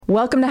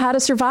Welcome to How to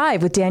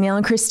Survive with Danielle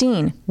and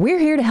Christine. We're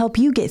here to help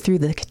you get through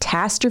the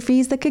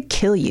catastrophes that could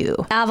kill you.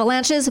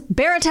 Avalanches,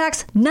 bear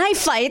attacks, knife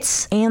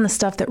fights. And the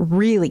stuff that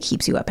really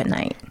keeps you up at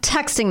night.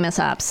 Texting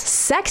mishaps.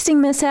 Sexting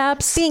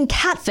mishaps. Being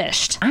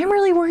catfished. I'm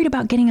really worried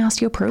about getting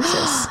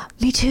osteoporosis.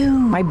 Me too.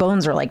 My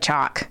bones are like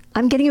chalk.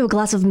 I'm getting you a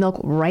glass of milk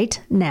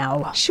right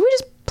now. Should we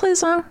just play the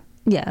song?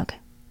 Yeah, okay.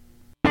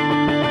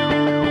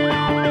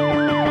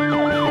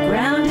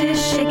 Ground is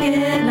shaking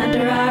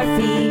under our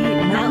feet.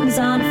 Mountains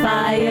on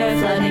fire,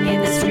 flooding in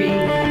the street.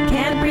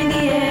 Can't breathe the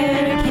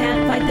air,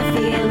 can't fight the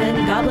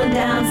feeling. Gobbling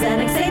down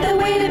Xanax ain't the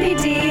way to be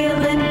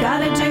dealing.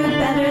 Gotta do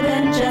better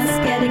than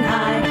just getting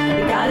high.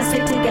 We gotta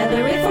stick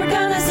together if we're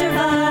gonna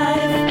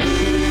survive.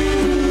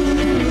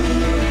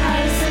 Ooh, how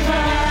to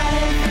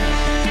survive.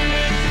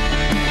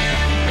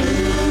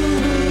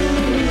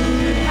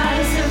 Ooh, how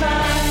to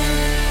survive.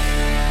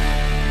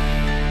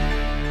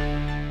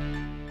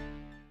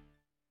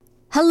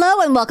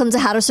 Hello and welcome to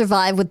How to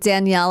Survive with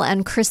Danielle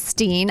and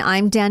Christine.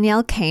 I'm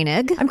Danielle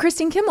Koenig. I'm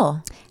Christine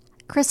Kimmel.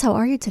 Chris, how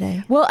are you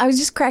today? Well, I was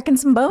just cracking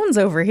some bones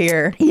over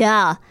here.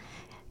 Yeah.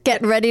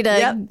 Getting ready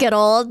to get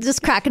old,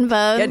 just cracking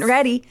bones. Getting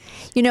ready.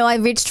 You know, I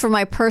reached for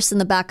my purse in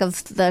the back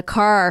of the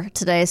car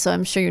today, so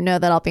I'm sure you know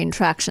that I'll be in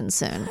traction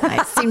soon.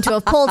 I seem to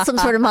have pulled some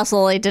sort of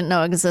muscle I didn't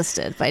know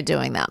existed by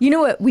doing that. You know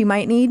what we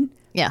might need?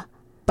 Yeah.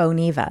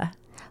 Boniva.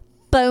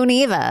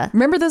 Boniva.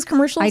 Remember those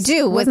commercials? I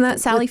do. Wasn't that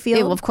Sally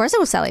Field? Of course it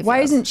was Sally Field. Why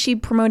isn't she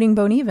promoting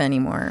Boniva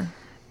anymore?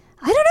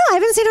 I don't know. I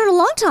haven't seen her in a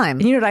long time.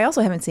 And you know what I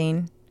also haven't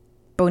seen?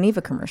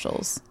 Boniva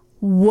commercials.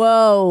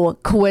 Whoa.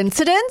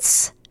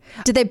 Coincidence?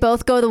 Did they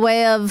both go the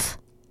way of...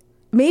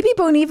 Maybe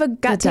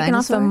Boniva got The taken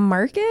off the dinosaur?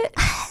 market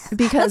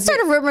because Let's start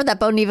a rumor that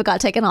Boniva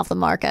got taken off the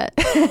market.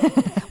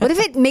 What if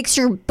it makes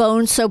your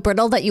bones so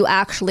brittle that you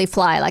actually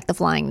fly like the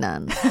flying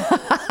nun?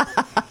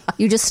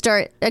 You just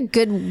start, a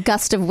good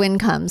gust of wind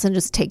comes and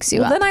just takes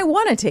you up. then I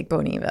want to take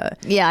Boniva.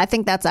 Yeah, I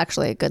think that's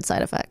actually a good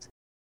side effect.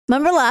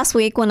 Remember last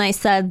week when I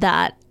said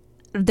that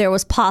there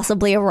was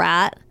possibly a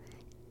rat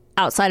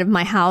outside of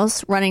my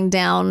house running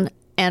down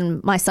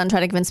and my son tried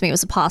to convince me it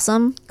was a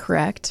possum?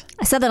 Correct.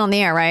 I said that on the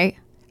air, right?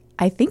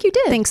 I think you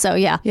did. I think so,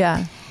 yeah.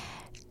 Yeah.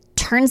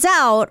 Turns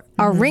out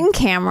our Ring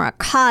camera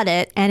caught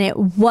it and it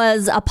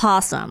was a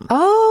possum.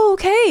 Oh,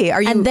 okay.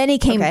 Are you? And then he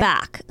came okay.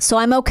 back. So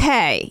I'm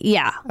okay.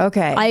 Yeah.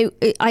 Okay.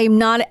 I'm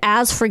not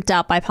as freaked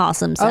out by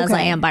possums as I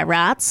Okay. am by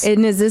rats.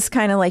 And is this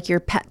kind of like your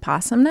pet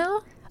possum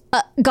now?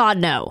 God,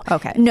 no.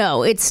 Okay.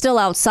 No, it's still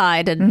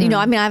outside. And, you know,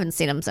 I mean, I haven't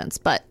seen him since,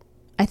 but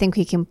I think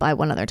we can buy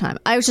one other time.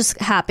 I was just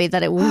happy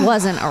that it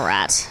wasn't a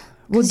rat.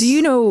 Well, do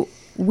you know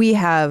we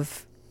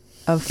have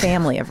a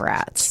family of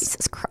rats?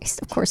 Jesus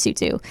Christ. Of course you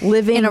do.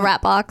 Living in a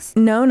rat box.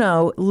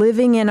 No,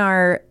 living in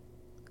our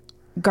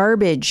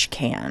garbage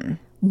can.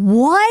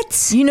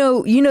 What? You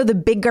know the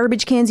big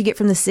garbage cans you get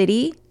from the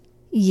city?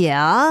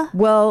 Yeah.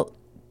 Well,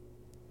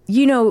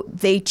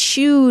 they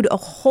chewed a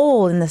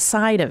hole in the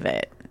side of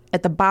it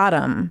at the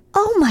bottom,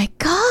 Oh my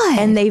God.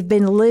 and they've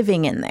been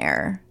living in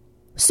there.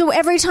 So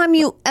every time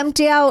you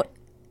empty out,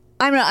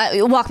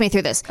 walk me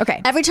through this.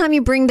 Okay. Every time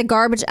you bring the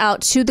garbage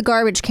out to the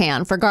garbage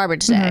can for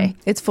garbage day,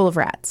 It's full of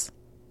rats.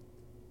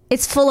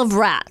 it's full of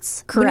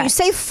rats. When you Correct.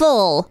 say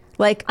full,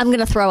 Like I'm going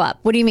to throw up.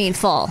 What do you mean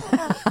full?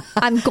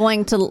 I'm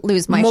going to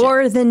lose my shit.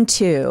 more than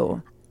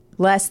 2,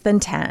 less than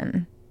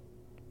 10.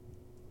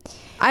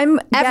 I'm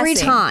Every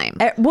guessing. time.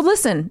 Well,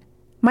 listen,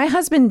 my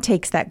husband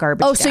takes that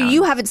garbage. Oh, so down.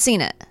 you haven't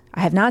seen it? I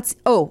have not.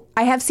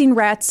 I have seen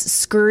rats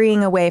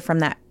scurrying away from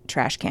that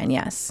trash can.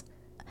 Yes,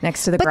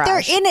 next to the But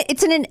garage. they're in it.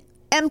 It's in an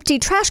empty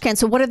trash can.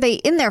 So what are they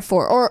in there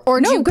for?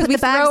 Or do you put the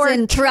bags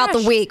in throughout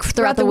the week?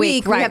 Throughout the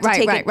week, we have to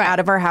take it out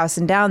of our house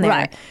and down there.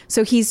 Right.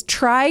 So he's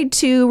tried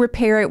to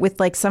repair it with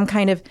like some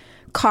kind of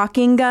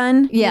caulking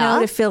gun, Yeah.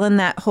 to fill in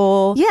that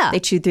hole. Yeah. They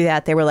chewed through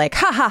that. They were like,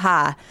 ha ha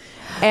ha.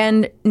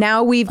 And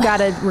now we've got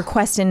to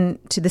request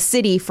into the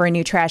city for a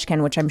new trash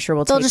can, which I'm sure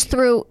will They'll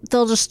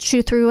take. just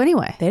chew through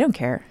anyway. They don't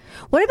care.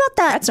 What about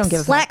that Rats don't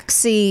give a fuck.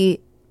 flexi,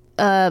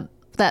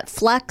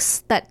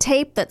 that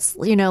tape that's,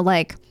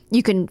 like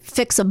you can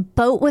fix a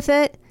boat with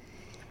it?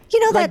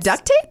 Like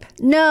duct tape?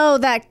 No,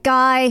 that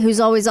guy who's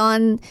always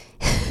on.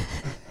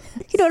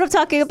 You know what I'm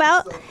talking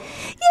about?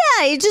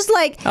 Yeah, you just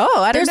like.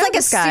 Oh, I don't there's know like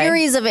this a guy.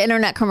 series of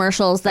internet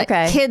commercials that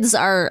Okay. kids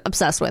are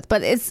obsessed with,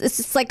 but it's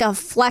just like a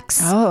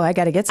flex. Oh, I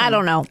got to get some. I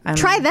don't know.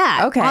 Try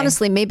that. Okay.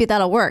 Honestly, maybe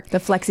that'll work. The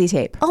flexi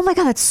tape. Oh my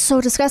God, that's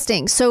so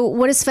disgusting. So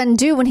what does Sven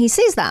do when he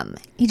sees them?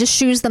 He just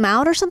shoos them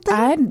out or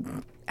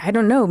something? I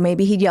don't know.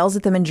 Maybe he yells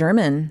at them in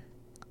German.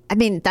 I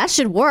mean, that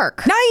should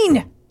work.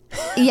 Nein!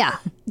 Yeah.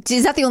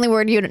 Is that the only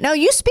word you... No,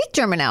 you speak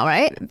German now,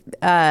 right?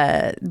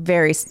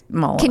 Very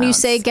small. Can you amounts.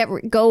 say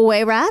go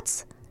away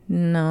rats?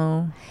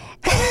 No.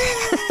 You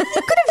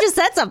could have just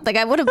said something.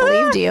 I would have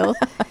believed you.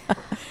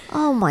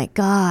 Oh my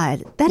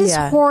God. That is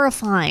Yeah.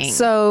 horrifying.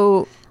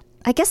 So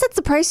I guess that's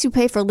the price you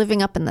pay for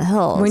living up in the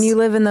hills. when you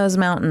live in those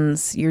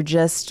mountains, you're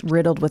just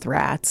riddled with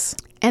rats.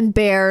 And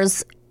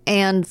bears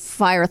and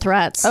fire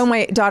threats. Oh,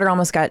 my daughter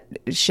almost got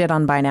shit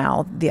on by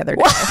now the other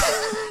day.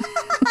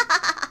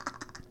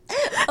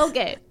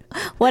 Okay.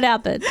 What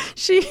happened?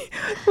 She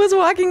was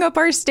walking up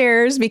our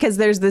stairs because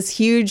there's this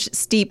huge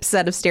steep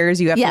set of stairs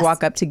you have Yes. to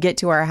walk up to get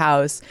to our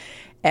house.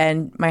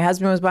 And my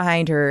husband was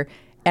behind her.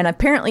 And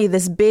apparently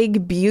this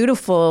big,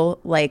 beautiful,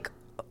 like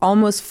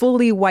almost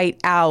fully white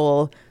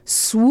owl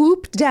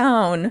swooped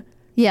down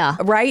Yeah.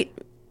 right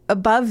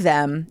above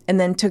them and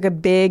then took a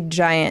big,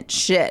 giant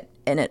shit.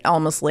 And it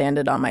almost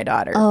landed on my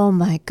daughter. Oh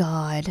my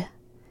God.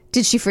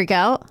 Did she freak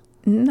out?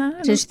 No,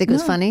 Did she think it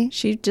was no. funny?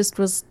 She just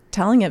was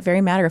telling it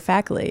very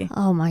matter-of-factly.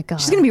 Oh my God.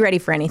 She's going to be ready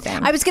for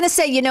anything. I was going to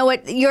say, you know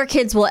what? Your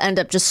kids will end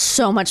up just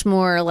so much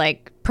more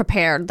like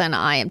prepared than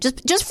I am.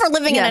 Just for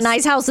living in a Yes.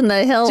 nice house in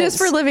the hills. Just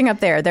for living up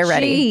there, they're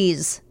ready.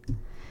 Jeez.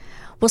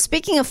 Well,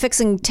 speaking of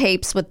fixing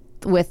tapes with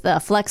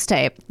flex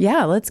tape,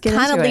 Yeah, let's get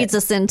kind into of it. leads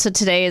us into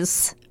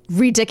today's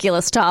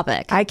ridiculous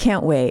topic. I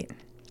can't wait.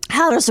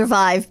 How to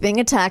survive being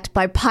attacked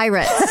by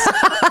pirates.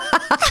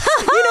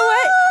 You know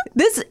what?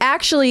 This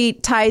actually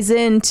ties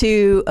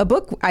into a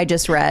book I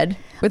just read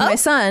with my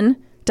son,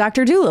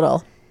 Dr.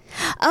 Dolittle.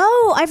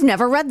 Oh, I've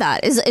never read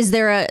that.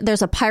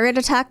 There's a pirate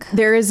attack?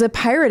 There is a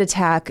pirate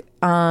attack.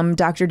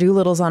 Dr.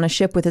 Dolittle's on a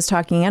ship with his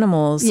talking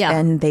animals, Yeah.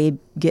 and they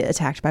get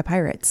attacked by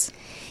pirates.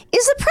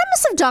 Is the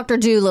premise of Dr.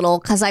 Dolittle,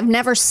 because I've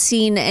never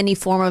seen any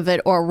form of it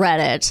or read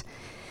it,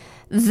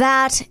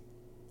 that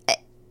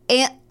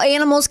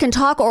animals can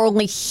talk or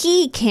only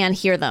he can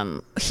hear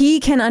them? He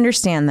can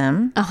understand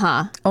them.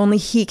 Uh-huh. Only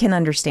he can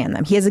understand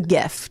them. He has a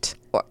gift.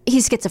 Or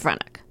he's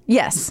schizophrenic.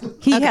 Yes,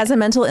 he has a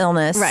mental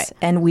illness, Right.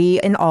 and we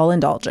all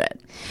indulge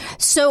it.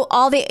 So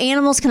all the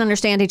animals can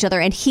understand each other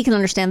and he can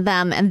understand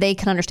them and they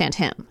can understand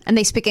him. And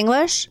they speak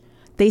English?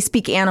 They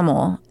speak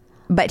animal,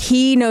 but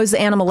he knows the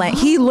animal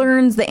he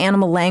learns the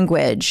animal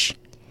language,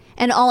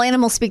 And all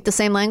animals speak the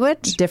same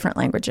language? different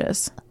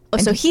languages. Oh,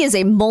 so he is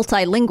a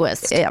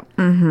multilingualist. Yeah.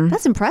 Mm-hmm.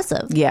 That's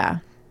impressive. Yeah.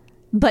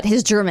 But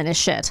his German is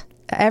shit.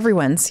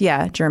 Everyone's,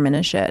 German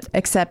is shit,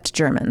 except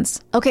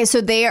Germans. Okay, so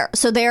they're.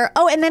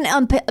 Oh, and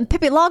then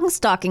Pippi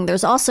Longstocking.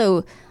 There's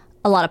also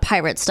a lot of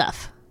pirate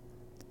stuff.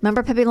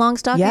 Remember Pippi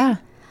Longstocking? Yeah.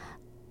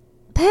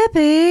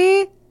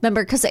 Pippi.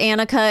 Remember, because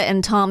Annika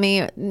and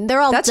Tommy, they're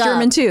all That's dubbed.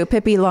 German too.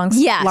 Pippi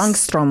Yes.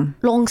 Longstrom.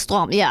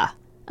 Longstrom, yeah,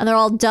 and they're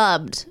all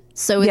dubbed.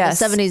 So in Yes.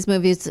 the '70s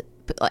movies,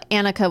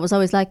 Annika was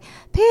always like,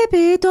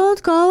 "Pippi,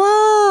 don't go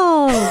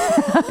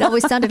out." It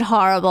always sounded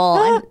horrible.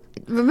 And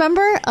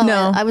remember? Oh,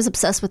 No. I was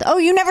obsessed with. Oh,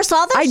 you never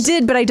saw this? I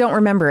did, but I don't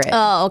remember it.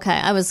 Oh, okay.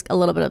 I was a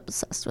little bit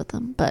obsessed with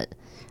them, but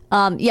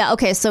yeah.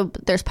 Okay, so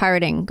there's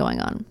pirating going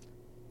on.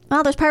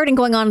 Well, there's pirating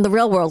going on in the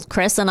real world,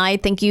 Chris, and I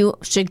think you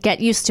should get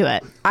used to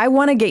it. I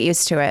want to get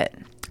used to it.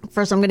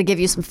 First, I'm going to give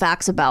you some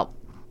facts about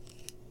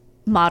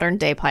modern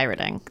day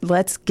pirating.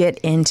 Let's get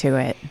into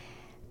it.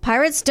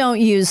 Pirates don't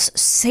use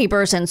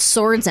sabers and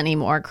swords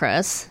anymore,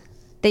 Chris.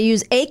 They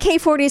use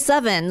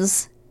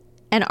AK-47s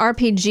and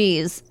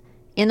RPGs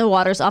in the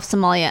waters off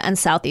Somalia and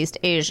Southeast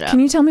Asia. Can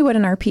you tell me what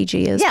an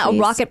RPG is? Yeah, please?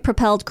 a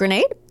rocket-propelled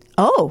grenade.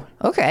 Oh,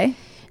 okay.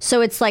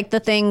 So it's like the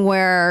thing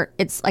where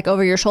it's like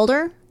over your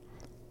shoulder,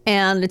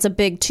 and it's a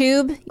big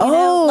tube. You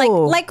know?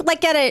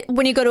 like at it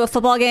when you go to a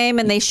football game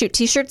and they shoot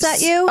T-shirts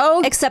at you.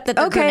 Oh, except that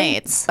they're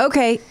grenades.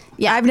 Okay.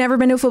 Yeah. I've never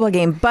been to a football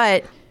game,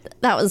 but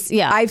That was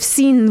I've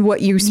seen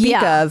what you speak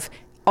Yeah. of.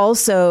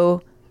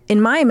 Also, in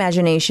my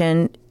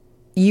imagination,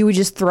 you would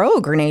just throw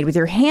a grenade with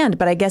your hand,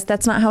 but I guess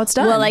that's not how it's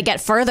done. Well, I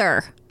get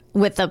further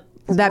with the.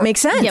 That makes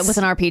sense. Yeah, with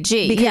an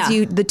RPG. because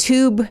yeah. the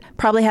tube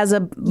probably has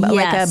like a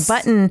Yes.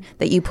 button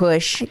that you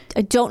push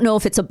I don't know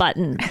if it's a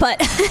button, but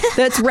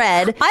that's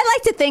red. I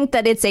like to think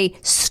that it's a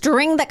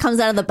string that comes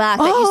out of the back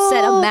that you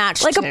set a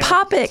match like to. a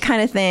pop it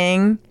kind of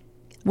thing.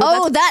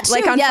 Oh, that's that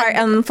too, like on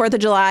yeah. on 4th of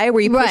July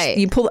where you push, Right.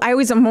 you pull. I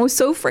always am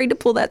so afraid to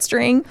pull that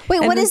string. Wait,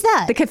 and what is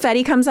that? The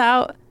confetti comes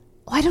out.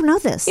 Oh, I don't know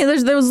this. Yeah,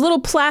 there's those little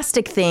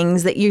plastic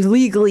things that you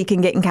legally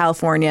can get in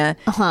California,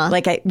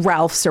 like at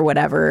Ralph's or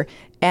whatever,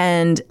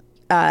 and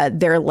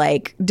they're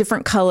like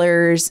different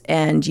colors,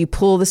 and you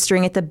pull the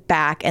string at the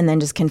back, and then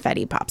just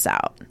confetti pops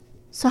out.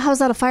 So how's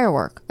that a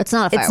firework? It's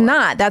not a firework. It's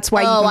not. That's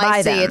why you Oh, can buy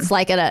I see. them. It's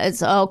like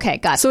it's okay.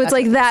 Gotcha. So it's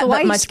like that, So why but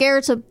are you much-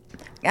 scared to?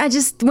 I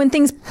just when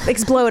things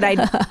explode, I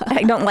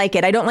don't like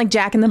it. I don't like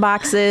Jack in the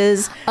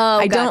Boxes. Oh,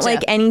 I don't gotcha. like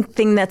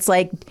anything that's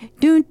like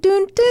dun,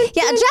 dun, dun,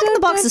 Yeah, dun, Jack in the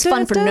dun, Box is dun,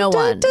 fun for dun, no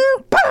dun, one. dun,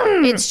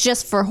 boom. It's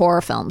just for horror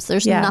films.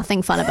 There's Yeah.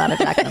 nothing fun about a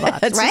Jack in the Box,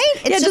 It's right?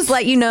 Just, just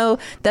let you know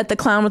that the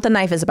clown with the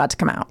knife is about to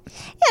come out.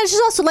 Yeah, it's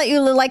just also let you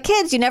like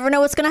kids. You never know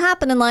what's going to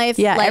happen in life.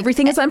 Yeah, Like,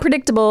 everything is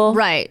unpredictable.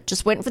 right.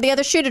 Just waiting for the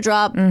other shoe to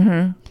drop.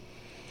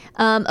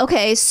 Mm-hmm.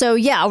 Okay, so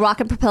yeah, a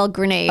rocket propelled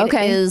grenade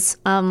Okay. is.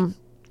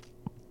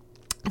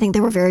 I think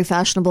they were very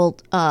fashionable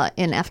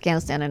in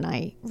Afghanistan and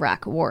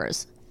Iraq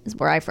wars. Is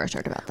where I first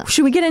heard about them.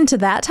 Should we get into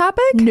that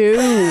topic?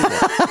 No.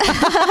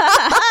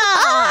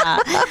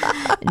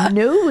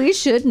 No, we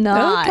should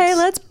not. Okay,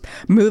 let's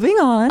moving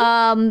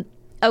on.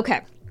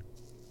 Okay.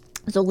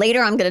 So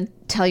later I'm going to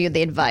tell you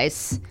the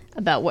advice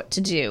about what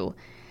to do.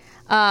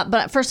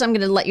 But first I'm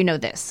going to let you know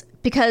this.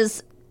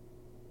 Because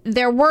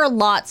there were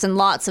lots and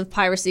lots of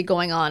piracy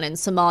going on in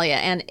Somalia,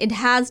 and it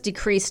has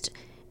decreased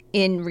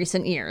in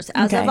recent years.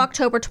 As Okay. of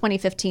October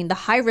 2015, the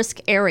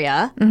high-risk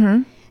area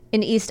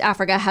in East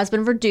Africa has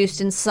been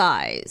reduced in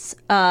size.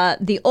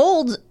 The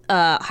old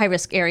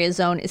high-risk area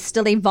zone is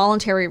still a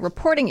voluntary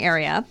reporting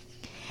area,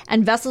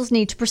 and vessels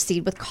need to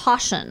proceed with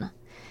caution.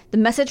 The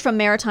message from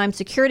maritime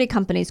security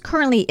companies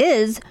currently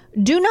is,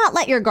 do not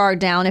let your guard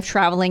down if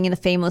traveling in the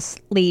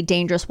famously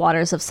dangerous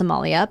waters of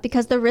Somalia,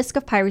 because the risk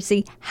of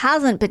piracy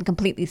hasn't been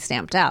completely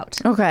stamped out.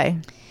 Okay.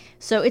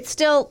 So it's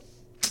still...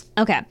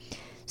 Okay.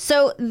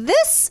 So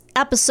this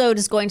episode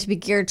is going to be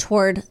geared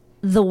toward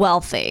the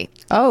wealthy.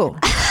 Oh.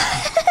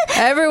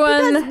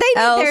 Everyone because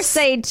they need their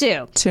say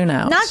too. Tune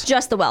out. Not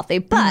just the wealthy,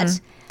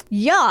 but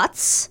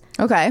yachts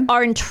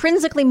are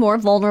intrinsically more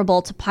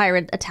vulnerable to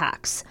pirate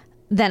attacks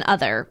than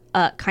other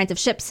kinds of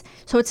ships.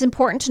 So it's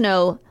important to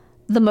know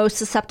the most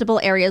susceptible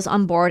areas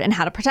on board and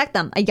how to protect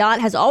them. A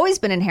yacht has always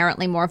been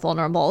inherently more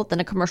vulnerable than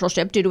a commercial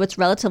ship due to its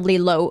relatively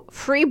low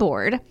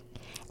freeboard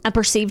and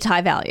perceived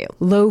high value.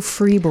 Low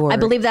freeboard. I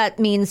believe that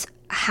means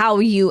how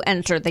you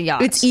enter the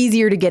yacht. It's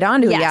easier to get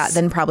onto a yacht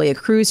than probably a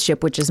cruise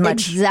ship, which is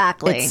much...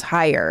 Exactly. It's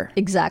higher.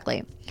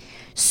 Exactly.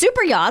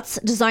 Super yachts,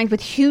 designed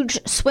with huge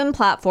swim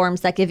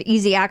platforms that give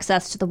easy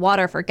access to the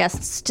water for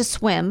guests to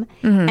swim,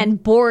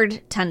 and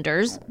board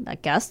tenders,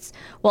 guests,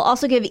 will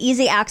also give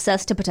easy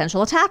access to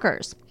potential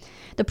attackers.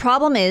 The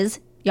problem is,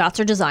 yachts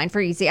are designed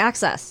for easy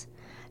access.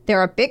 There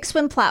are big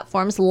swim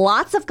platforms,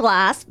 lots of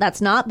glass,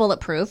 that's not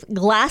bulletproof,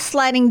 glass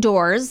sliding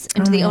doors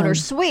into the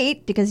owner's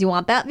suite, because you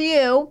want that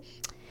view.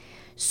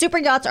 Super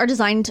yachts are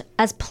designed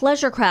as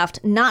pleasure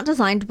craft, not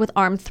designed with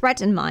armed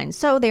threat in mind,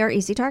 so they are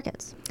easy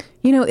targets.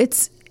 You know,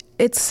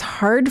 it's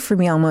hard for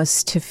me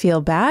almost to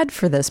feel bad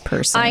for this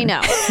person. I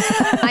know.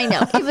 I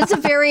know. It was a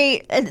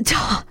very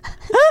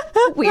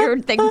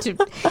weird thing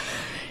to...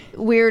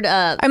 Weird.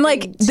 I'm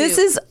like,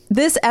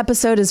 this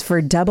episode is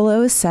for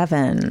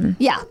 007.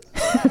 Yeah.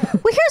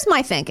 Well, here's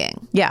my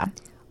thinking. Yeah.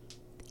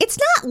 It's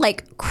not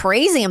like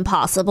crazy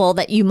impossible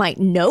that you might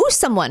know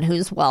someone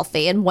who's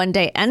wealthy and one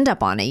day end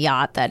up on a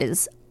yacht that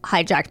is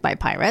hijacked by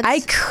pirates. I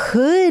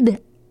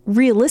could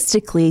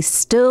realistically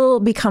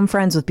still become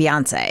friends with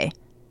Beyonce.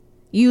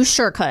 You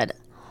sure could.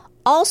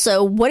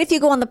 Also, what if you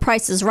go on The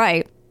Price is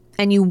Right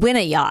and you win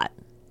a yacht?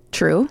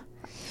 True.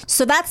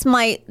 So that's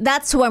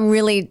who I'm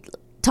really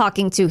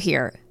talking to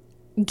here.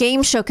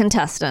 Game show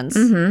contestants.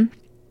 Mm-hmm.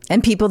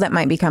 And people that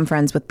might become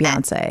friends with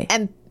Beyonce.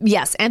 And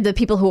yes, and the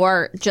people who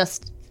are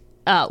just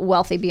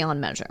wealthy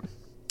beyond measure.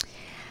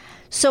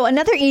 So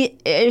another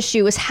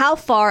issue is how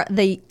fast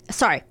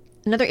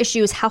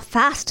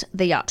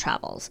the yacht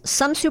travels.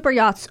 Some super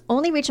yachts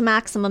only reach a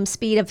maximum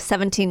speed of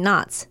 17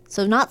 knots.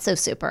 So not so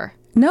super.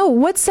 No,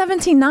 what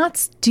 17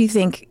 knots do you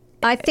think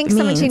I think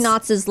means? 17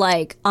 knots is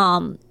like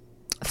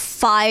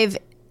five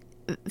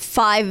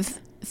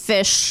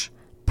fish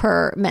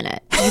per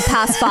minute. You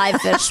pass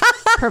 5 fish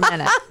per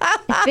minute.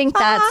 I think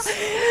that's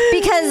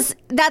because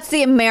that's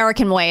the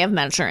American way of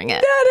measuring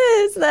it.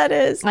 That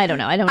is. I don't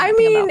know. I don't know. I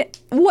mean,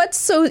 what is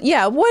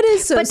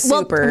so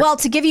super? Well,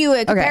 to give you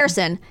a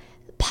comparison,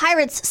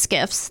 pirates'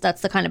 skiffs,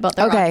 that's the kind of boat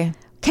they're on,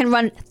 can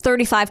run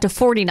 35 to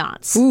 40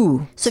 knots.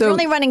 Ooh. So if you're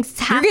only running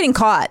half... You're getting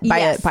caught by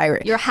a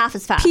pirate. You're half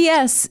as fast.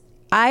 P.S.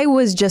 I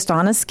was just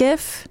on a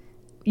skiff.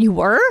 You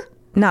were?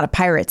 Not a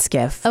pirate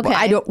skiff. Okay.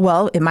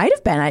 It might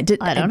have been. It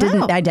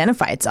didn't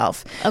identify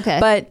itself. Okay.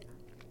 But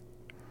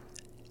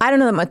I don't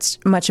know that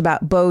much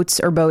about boats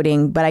or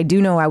boating, but I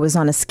do know I was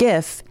on a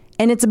skiff,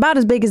 and it's about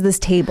as big as this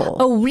table.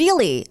 Oh,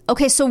 really?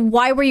 Okay, so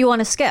why were you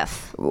on a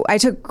skiff?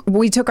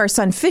 We took our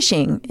son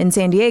fishing in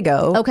San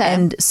Diego. Okay.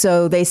 And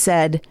so they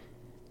said,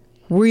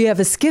 we have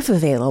a skiff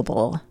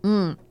available.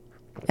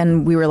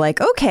 And we were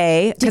like,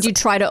 okay. Did you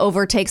try to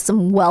overtake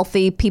some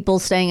wealthy people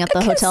staying at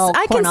the hotel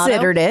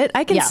Coronado?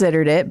 I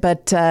considered it,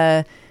 but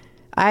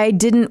I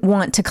didn't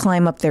want to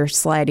climb up their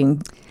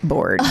sliding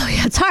board. Oh,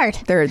 yeah, it's hard.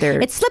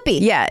 It's slippy.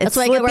 Yeah, it's That's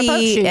slippy, why I wear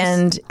boat shoes.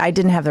 And I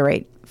didn't have the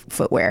right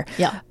footwear.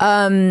 Yeah.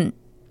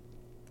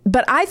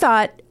 But I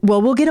thought,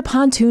 well, we'll get a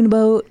pontoon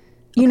boat.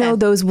 You know,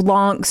 those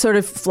long, sort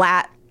of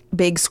flat,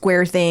 big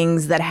square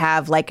things that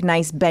have like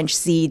nice bench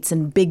seats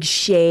and big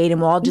shade, and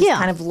we'll all just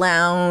kind of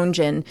lounge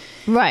and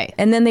right.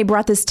 And then they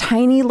brought this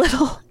tiny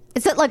little.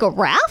 Is it like a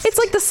raft? It's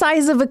like the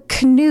size of a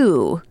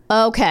canoe.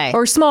 Okay.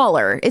 Or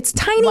smaller. It's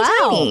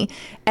tiny.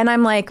 And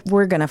I'm like,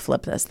 we're going to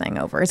flip this thing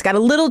over. It's got a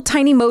little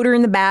tiny motor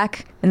in the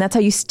back, and that's how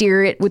you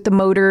steer it with the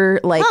motor,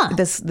 like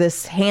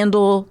this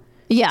handle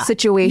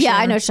situation. Yeah,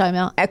 I know what you're talking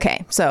about.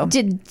 Okay, so.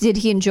 Did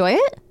he enjoy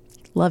it?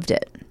 Loved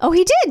it. Oh,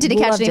 he did? Did he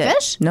catch any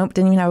fish? Nope,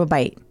 didn't even have a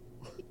bite.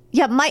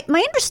 Yeah, my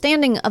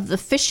understanding of the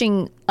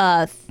fishing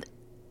of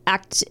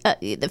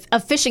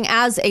fishing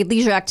as a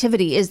leisure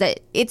activity is that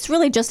it's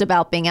really just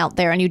about being out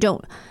there, and you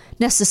don't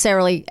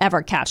necessarily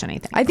ever catch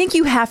anything. I think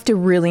you have to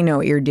really know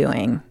what you're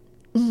doing.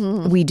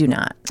 Mm-hmm. We do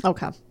not.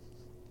 Okay.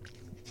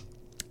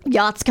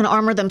 Yachts can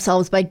armor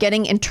themselves by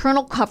getting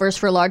internal covers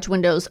for large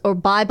windows or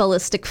buy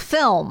ballistic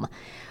film,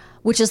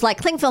 which is like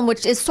cling film,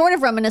 which is sort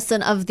of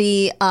reminiscent of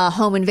the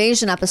home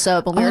invasion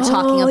episode when we were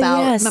talking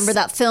about, remember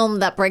that film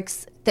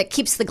that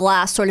keeps the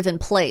glass sort of in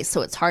place,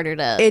 so it's harder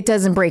to... It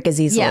doesn't break as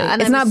easily. Yeah, and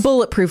it's not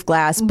bulletproof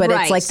glass, but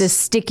it's like this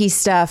sticky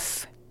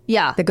stuff.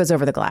 Yeah. that goes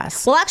over the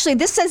glass. Well, actually,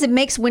 this says it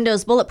makes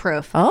windows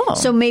bulletproof. Oh.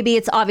 So maybe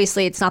it's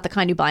not the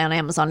kind you buy on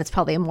Amazon. It's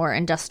probably a more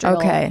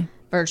industrial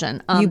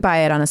version. You buy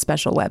it on a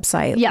special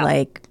website. Yeah.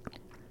 Like,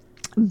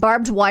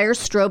 barbed wire,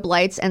 strobe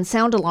lights, and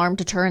sound alarm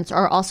deterrents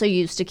are also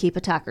used to keep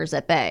attackers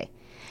at bay.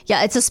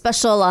 Yeah, it's a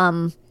special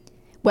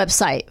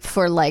website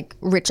for like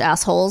rich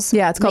assholes.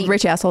 yeah, it's called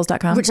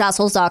richassholes.com.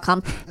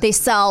 Richassholes.com. They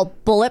sell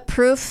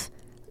bulletproof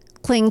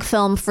cling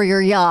film for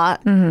your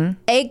yacht,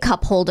 egg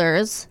cup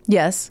holders,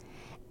 Yes.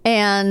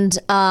 and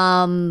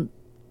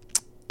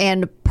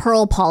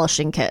pearl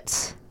polishing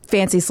kits.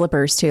 Fancy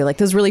slippers too. Like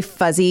those really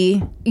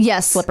fuzzy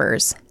Yes.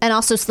 slippers. And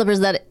also slippers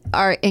that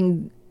are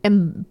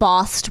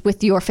embossed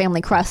with your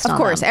family crest on Of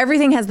course, them.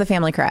 everything has the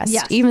family crest.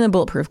 Yes. Even the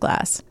bulletproof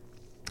glass.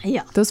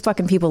 Yeah. Those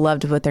fucking people love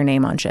to put their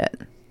name on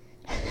shit.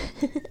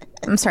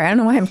 I'm sorry, I don't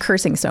know why I'm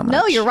cursing so much.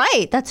 No, you're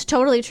right. That's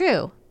totally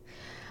true.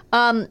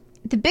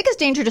 The biggest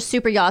danger to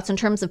super yachts in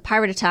terms of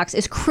pirate attacks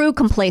is crew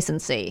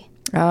complacency.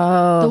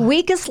 Oh. The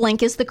weakest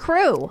link is the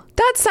crew.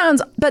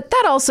 But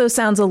that also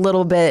sounds a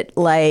little bit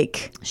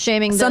like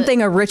Shaming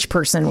something a rich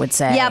person would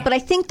say. Yeah, but I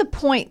think the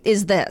point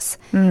is this,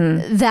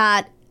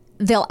 that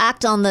they'll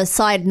act on the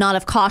side not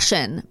of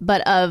caution,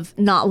 but of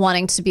not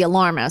wanting to be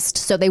alarmist.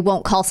 So they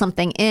won't call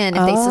something in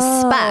if they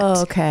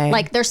suspect. Okay.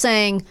 Like they're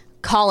saying,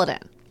 call it in.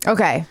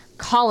 Okay.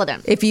 Call it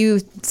in. If you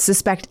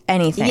suspect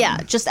anything. Yeah,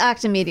 just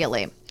act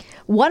immediately.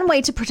 One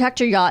way to protect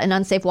your yacht in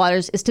unsafe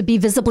waters is to be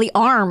visibly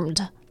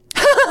armed.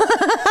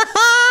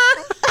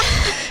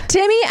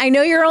 Timmy, I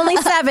know you're only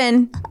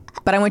 7,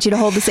 but I want you to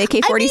hold this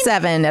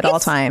AK-47 at all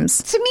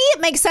times. To me,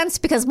 it makes sense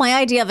because my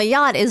idea of a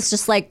yacht is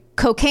just like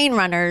cocaine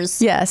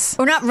runners. Yes.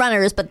 Or not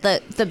runners, but the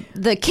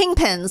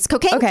kingpins.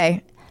 Cocaine.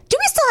 Okay. Do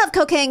we still have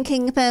cocaine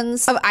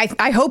kingpins?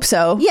 I hope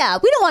so. Yeah,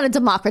 we don't want to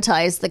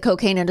democratize the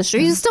cocaine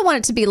industry. You still want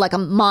it to be like a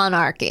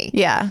monarchy.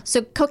 Yeah.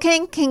 So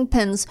cocaine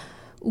kingpins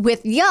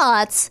with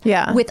yachts,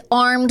 Yeah. with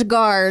armed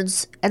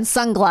guards and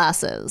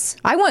sunglasses.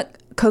 I want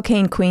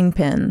cocaine queen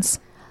pins.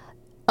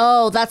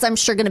 Oh, that's, I'm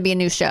sure, going to be a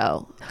new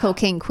show.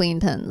 Cocaine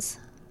queen pins.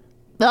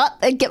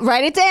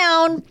 Write it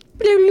down. Bloop,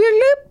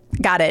 bloop,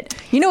 bloop. Got it.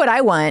 You know what I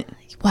want?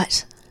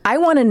 What? I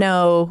want to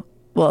know,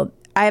 well,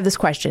 I have this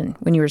question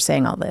when you were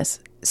saying all this.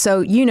 So,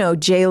 you know,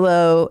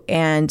 J-Lo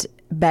and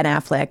Ben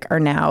Affleck are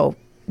now,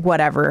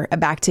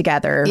 back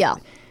together. Yeah.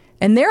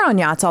 And they're on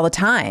yachts all the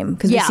time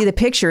because we Yeah. see the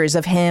pictures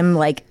of him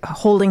like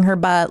holding her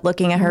butt,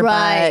 looking at her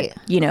Right.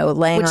 butt,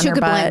 laying Which on you her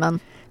could butt. blame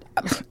him.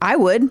 I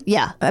would.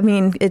 Yeah. I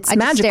mean, it's I just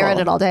magical. stare at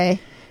it all day.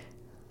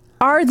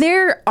 Are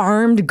there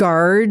armed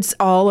guards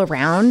all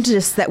around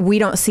just that we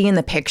don't see in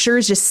the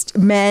pictures? Just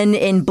men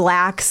in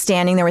black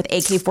standing there with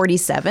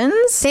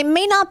AK-47s? They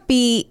may not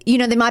be,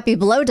 they might be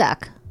below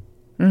deck.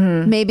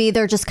 Mm-hmm. Maybe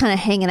they're just kind of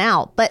hanging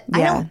out. But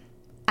Yeah.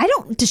 I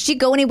don't, does she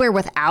go anywhere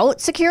without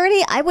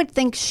security? I would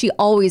think she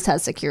always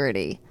has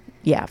security.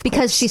 Yeah.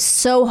 Because she's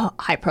so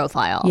high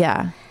profile.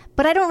 Yeah.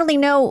 But I don't really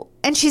know.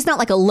 And she's not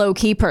like a low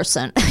key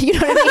person. You know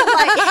what I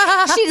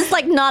mean? Like, she's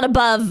like not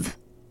above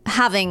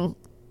having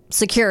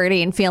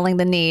security and feeling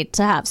the need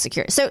to have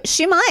security. So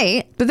she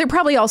might. But they're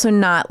probably also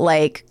not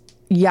like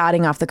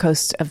yachting off the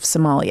coast of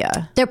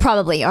Somalia. There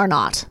probably are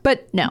not.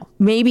 But no.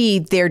 Maybe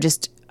they're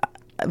just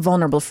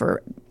vulnerable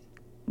for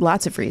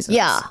lots of reasons.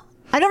 Yeah.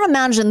 I don't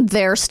imagine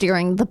they're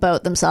steering the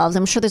boat themselves.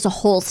 I'm sure there's a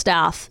whole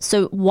staff.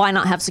 So why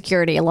not have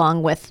security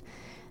along with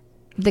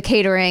the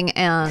catering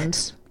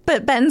and...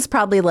 But Ben's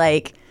probably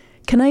like,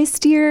 can I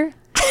steer?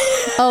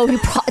 Oh, he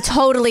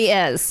totally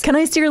is. Can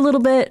I steer a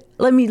little bit?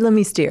 Let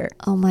me steer.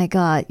 Oh my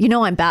God. You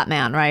know I'm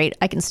Batman, right?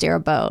 I can steer a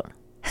boat.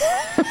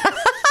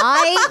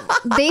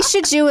 They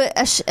should do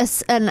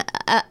an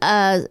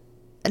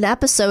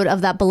episode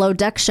of that Below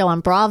Deck show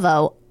on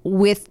Bravo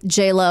with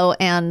J-Lo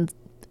and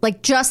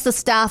like just the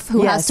staff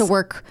who has to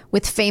work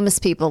with famous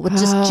people, with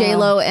just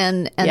J-Lo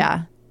and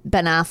Yeah.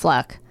 Ben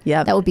Affleck.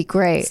 Yeah. That would be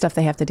great. Stuff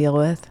they have to deal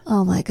with.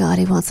 Oh my God,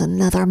 he wants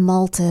another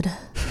malted.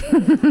 I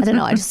don't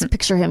know. I just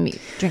picture him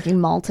drinking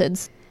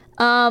malteds.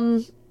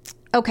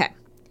 Okay.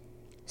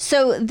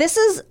 So this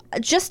is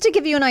just to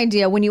give you an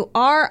idea. When you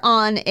are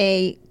on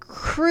a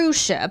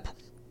cruise ship,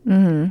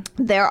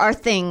 there are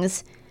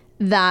things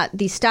that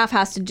the staff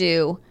has to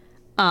do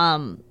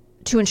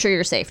to ensure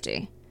your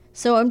safety.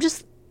 So I'm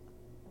just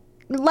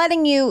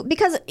letting you,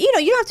 because, you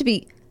don't have to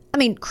be,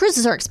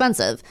 cruises are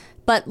expensive,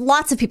 but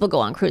lots of people go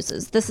on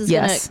cruises. This is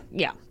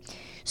yeah.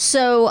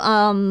 So,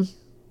 and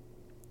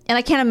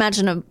I can't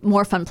imagine a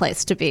more fun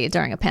place to be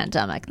during a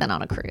pandemic than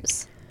on a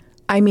cruise.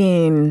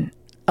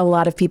 A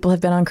lot of people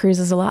have been on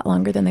cruises a lot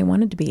longer than they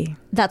wanted to be.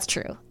 That's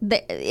true.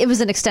 It was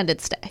an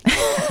extended stay.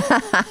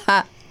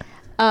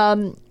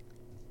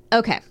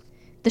 Okay.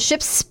 The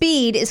ship's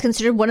speed is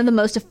considered one of the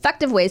most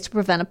effective ways to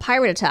prevent a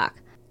pirate attack.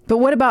 But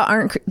what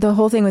about the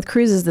whole thing with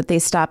cruises that they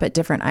stop at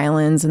different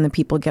islands and the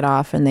people get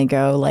off and they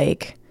go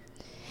like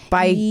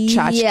buy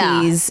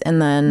tchotchkes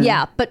and then...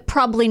 Yeah, but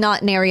probably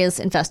not in areas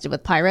infested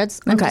with pirates.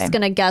 I'm just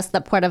going to guess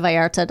that Puerto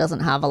Vallarta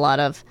doesn't have a lot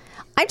of...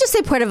 I just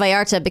say Puerto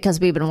Vallarta because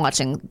we've been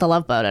watching The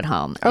Love Boat at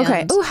home.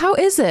 Okay. Oh, how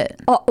is it?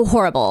 Oh,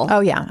 horrible.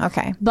 Oh, yeah.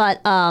 Okay.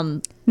 But...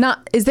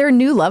 Is there a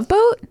new Love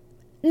Boat?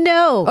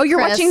 No. Oh, you're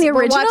Chris, watching the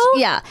we're original?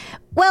 Yeah.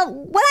 Well,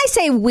 when I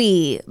say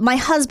we, my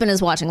husband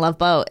is watching Love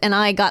Boat, and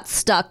I got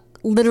stuck,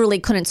 literally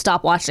couldn't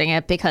stop watching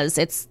it because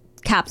it's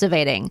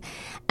captivating.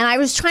 And I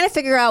was trying to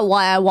figure out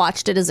why I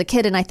watched it as a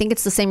kid, and I think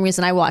it's the same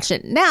reason I watch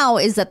it now,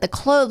 is that the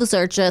clothes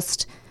are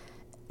just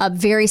a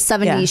very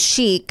 70s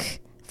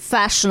chic,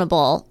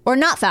 fashionable, or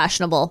not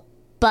fashionable,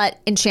 but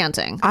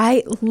enchanting.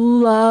 I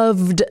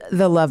loved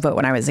the Love Boat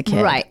when I was a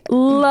kid. Right.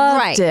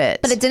 Loved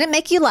it. But it didn't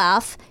make you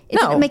laugh. It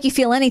didn't make you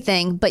feel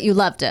anything, but you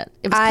loved it.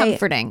 It was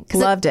comforting.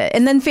 Loved it.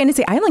 And then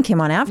Fantasy Island came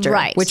on after,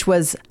 which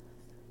was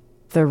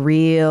the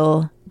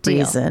real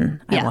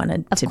reason I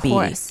wanted to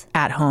be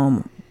at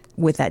home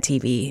with that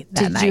TV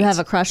that night. Did you have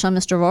a crush on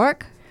Mr.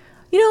 Rourke?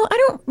 You know,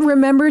 I don't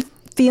remember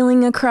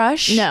feeling a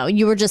crush. No,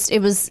 you were just, I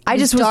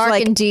just was dark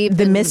like and deep.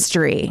 The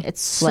mystery.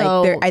 It's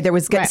so... Like there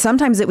was,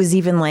 sometimes it was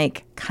even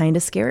like kind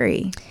of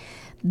scary.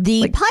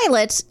 The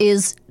pilot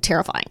is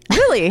terrifying.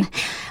 Really?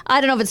 I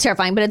don't know if it's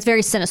terrifying, but it's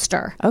very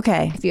sinister.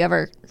 Okay. If you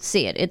ever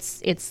see it,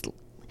 it's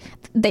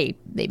they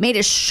made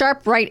a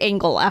sharp right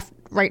angle,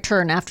 right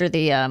turn after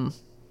the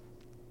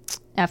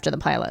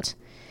pilot.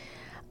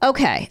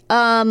 Okay.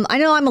 I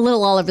know I'm a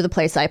little all over the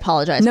place. I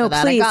apologize for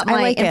that. Please, I got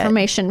my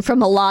information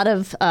from a lot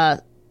of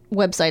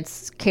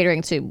websites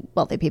catering to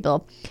wealthy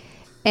people,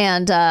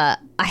 and I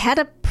had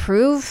to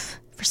prove.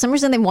 For some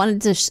reason, they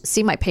wanted to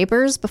see my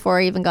papers before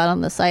I even got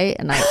on the site,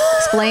 and I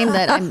explained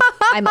that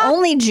I'm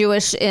only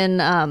Jewish in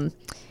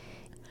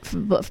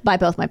by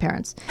both my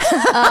parents.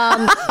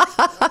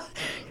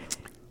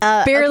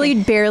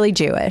 Barely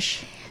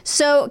Jewish.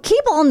 So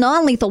keep all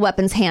non-lethal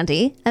weapons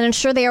handy and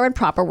ensure they are in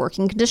proper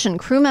working condition.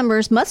 Crew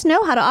members must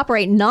know how to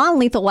operate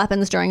non-lethal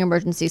weapons during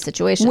emergency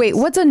situations. Wait,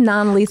 what's a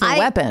non-lethal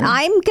weapon?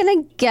 I'm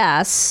gonna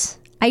guess.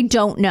 I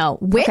don't know.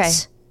 Wit.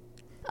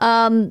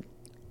 Okay.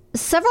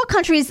 Several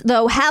countries,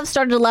 though, have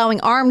started allowing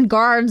armed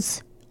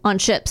guards on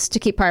ships to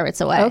keep pirates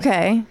away.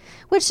 Okay.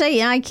 Which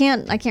I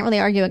can't really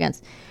argue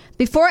against.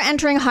 Before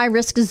entering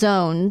high-risk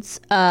zones,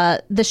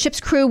 the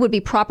ship's crew would be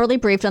properly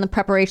briefed on the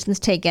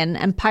preparations taken,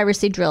 and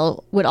piracy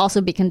drill would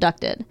also be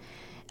conducted.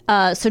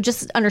 So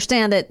just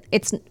understand that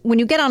it's when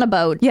you get on a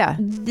boat,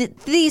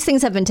 these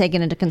things have been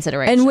taken into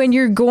consideration. And when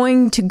you're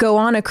going to go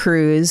on a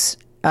cruise,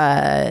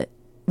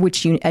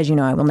 which, as you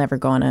know, I will never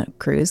go on a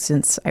cruise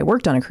since I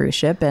worked on a cruise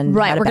ship. And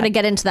right, we're going to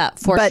get into that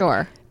for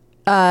sure.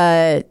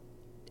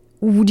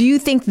 Do you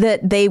think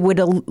that they would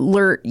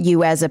alert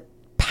you as a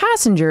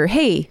passenger,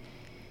 hey,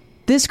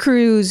 this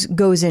cruise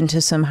goes into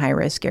some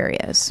high-risk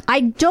areas? I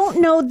don't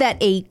know that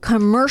a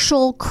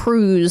commercial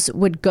cruise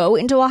would go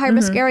into a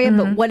high-risk area,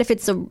 but what if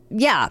it's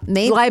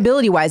maybe.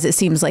 Liability-wise, it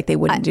seems like they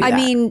wouldn't do that. I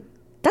mean,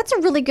 that's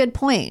a really good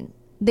point.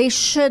 They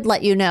should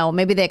let you know.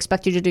 Maybe they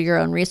expect you to do your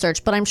own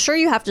research, but I'm sure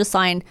you have to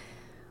sign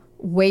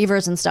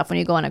waivers and stuff when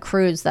you go on a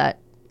cruise that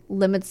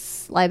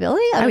limits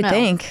liability. I would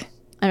think.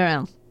 I don't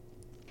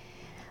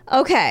know.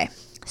 Okay.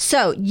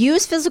 So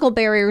use physical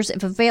barriers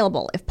if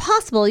available. If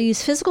possible,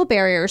 use physical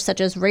barriers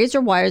such as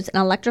razor wires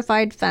and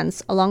electrified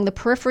fence along the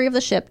periphery of the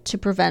ship to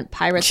prevent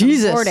pirates from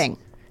boarding.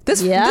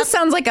 This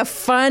sounds like a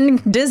fun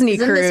Disney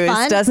cruise,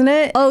 doesn't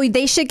it? Oh,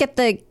 they should get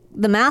the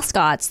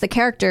mascots, the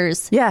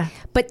characters. Yeah.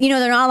 But,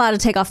 they're not allowed to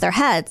take off their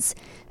heads.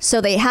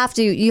 So you have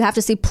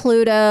to see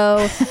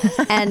Pluto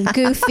and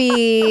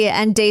Goofy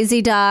and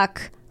Daisy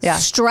Duck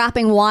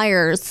strapping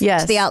wires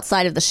to the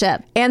outside of the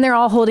ship. And they're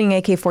all holding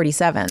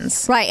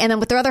AK-47s. Right. And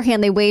then with their other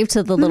hand, they wave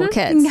to the little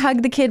kids. And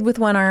hug the kid with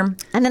one arm.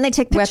 And then they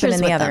take pictures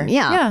weapon in the other. them.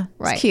 Yeah.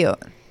 Right. It's cute.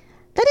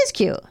 That is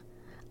cute.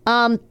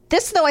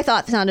 This, though, I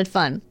thought sounded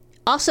fun.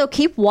 Also,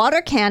 keep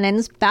water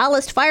cannons,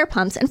 ballast fire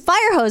pumps, and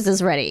fire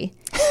hoses ready.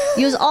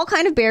 Use all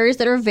kind of barriers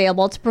that are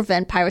available to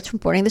prevent pirates from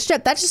boarding the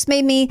ship. That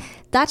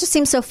just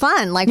seems so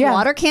fun. Like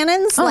water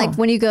cannons, like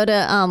when you go to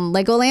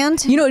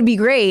Legoland. You know, it'd be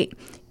great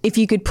if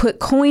you could put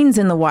coins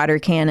in the water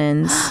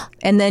cannons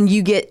and then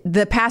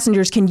the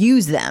passengers can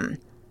use them.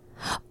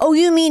 Oh,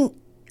 you mean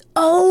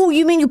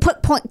you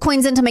put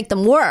coins in to make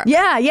them work?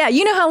 Yeah.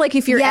 You know how like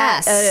if you're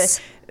at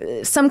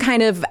some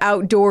kind of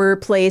outdoor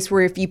place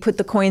where if you put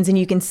the coins in,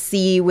 you can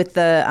see with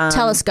the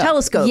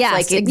telescope. Yes,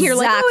 like exactly. You're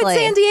like, oh, it's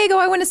San Diego.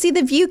 I want to see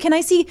the view. Can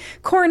I see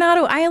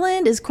Coronado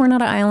Island? Is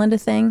Coronado Island a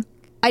thing?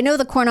 I know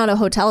the Coronado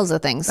Hotel is a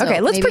thing. So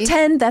okay, let's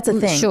pretend that's a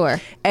thing.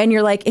 Sure. And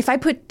you're like, if I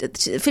put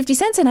 50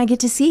 cents in, I get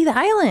to see the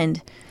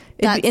island.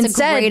 That's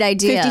a great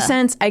idea. 50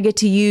 cents, I get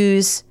to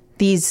use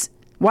these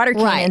water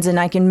cannons and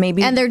I can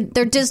maybe... And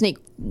they're Disney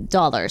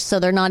dollars, so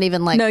they're not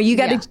even like... No, you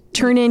got to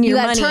turn in your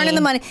money. You got to turn in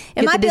the money.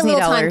 It might be a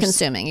little time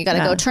consuming. You got to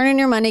go turn in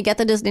your money, get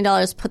the Disney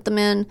dollars, put them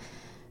in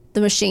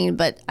the machine,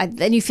 but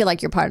then you feel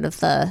like you're part of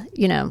the,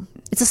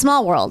 it's a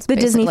small world. The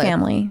Disney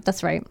family.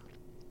 That's right.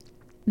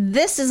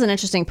 This is an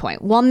interesting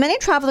point. While many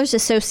travelers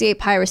associate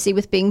piracy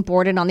with being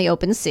boarded on the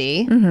open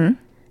sea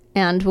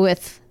and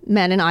with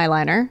men in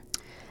eyeliner...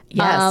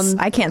 Yes,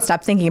 I can't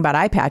stop thinking about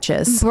eye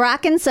patches.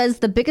 Bracken says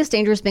the biggest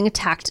danger is being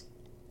attacked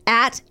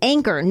at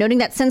anchor, noting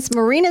that since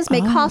marinas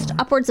may cost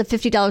upwards of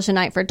 $50 a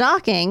night for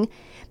docking,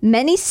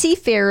 many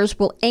seafarers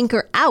will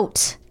anchor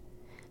out.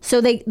 So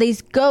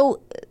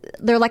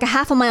they're like a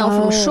half a mile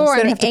from shore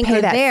and they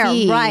anchor there.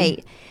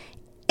 Right.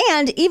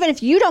 And even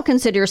if you don't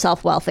consider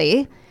yourself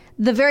wealthy,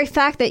 the very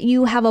fact that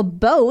you have a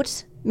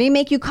boat may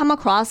make you come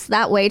across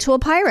that way to a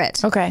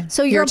pirate. Okay.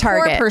 So you're a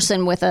poor target.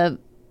 person with a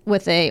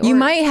You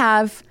might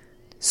have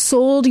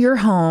sold your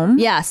home.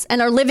 Yes,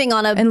 and are living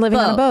on a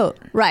boat.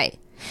 Right.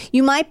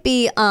 You might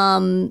be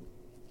Senator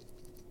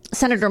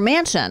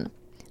Manchin,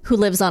 who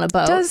lives on a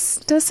boat.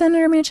 Does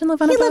Senator Manchin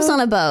live on a boat? He lives on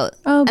a boat.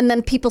 Oh. And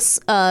then people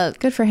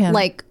good for him.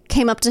 Like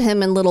came up to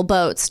him in little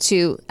boats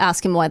to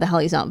ask him why the hell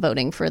he's not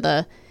voting for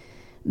the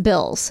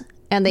bills.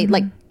 And they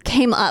like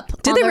came up.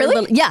 Did they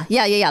really?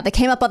 Yeah. They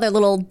came up on their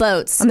little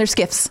boats. On their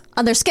skiffs.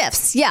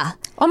 Yeah.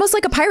 Almost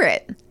like a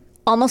pirate.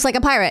 Almost like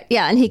a pirate.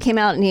 Yeah. And he came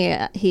out and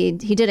he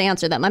did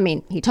answer them. I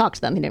mean, he talked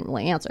to them. He didn't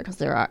really answer because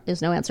there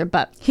is no answer.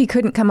 But he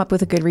couldn't come up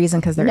with a good reason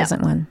because there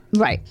isn't one.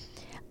 Right.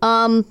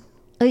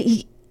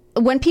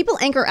 When people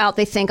anchor out,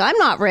 they think, I'm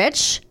not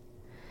rich.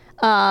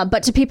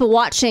 But to people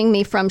watching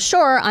me from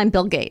shore, I'm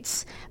Bill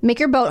Gates. Make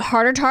your boat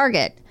harder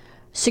target.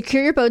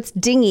 Secure your boat's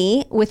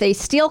dinghy with a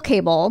steel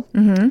cable,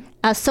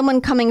 as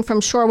someone coming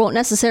from shore won't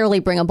necessarily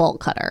bring a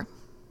bolt cutter.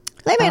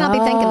 They may not be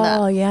thinking that.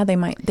 Oh, yeah, they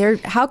might.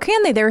 How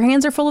can they? Their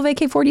hands are full of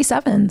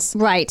AK-47s.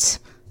 Right.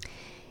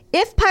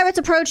 If pirates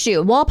approach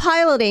you while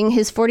piloting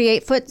his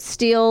 48-foot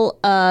steel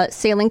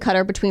sailing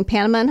cutter between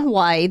Panama and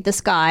Hawaii, this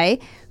guy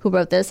who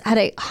wrote this had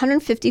a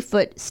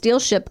 150-foot steel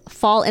ship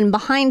fall in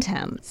behind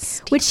him,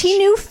 which he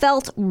knew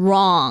felt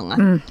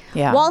wrong.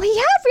 Yeah. While he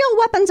had real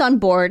weapons on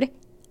board,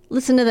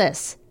 listen to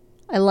this.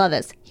 I love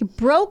this. He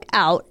broke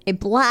out a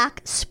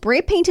black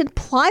spray-painted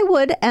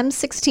plywood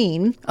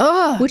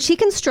M16, which he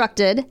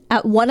constructed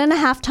at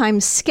 1.5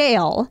 times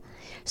scale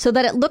so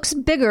that it looks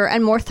bigger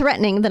and more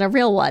threatening than a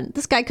real one.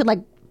 This guy could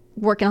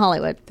work in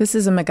Hollywood. This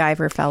is a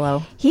MacGyver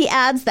fellow. He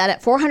adds that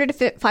at 400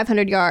 to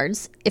 500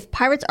 yards, if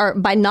pirates are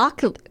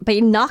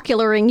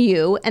binocularing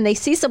you and they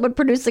see someone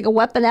producing a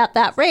weapon at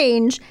that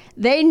range,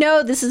 they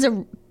know this is a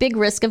big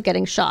risk of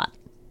getting shot.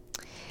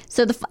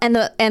 So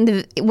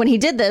when he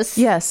did this,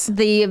 yes,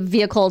 the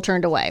vehicle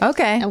turned away.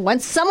 Okay, and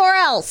went somewhere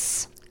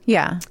else.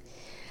 Yeah.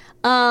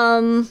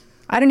 I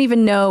don't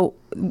even know.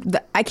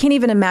 I can't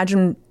even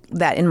imagine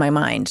that in my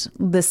mind.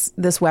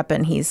 This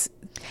weapon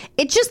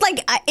It's just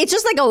like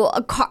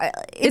a car.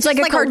 It's like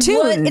a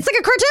cartoon. It's like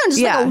a cartoon.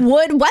 Just like a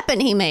wood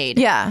weapon he made.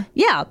 Yeah.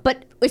 Yeah.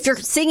 But if you're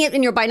seeing it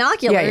in your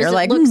binoculars, you're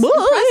like, it looks Whoa.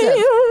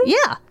 impressive.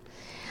 Yeah.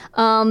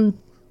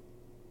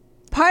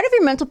 Part of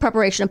your mental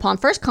preparation upon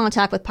first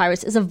contact with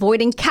pirates is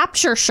avoiding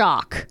capture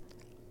shock.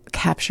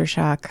 Capture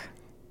shock.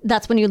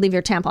 That's when you leave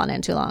your tampon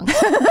in too long,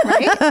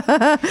 right?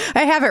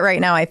 I have it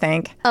right now, I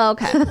think. Oh,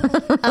 okay.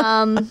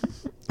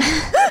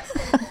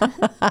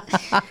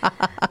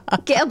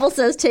 Gamble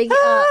says,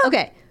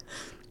 okay.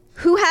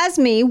 Who has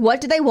me? What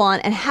do they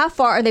want? And how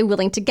far are they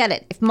willing to get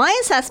it? If my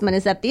assessment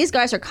is that these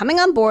guys are coming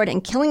on board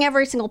and killing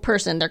every single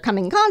person they're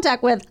coming in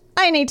contact with,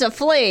 I need to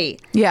flee.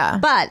 Yeah.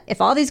 But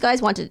if all these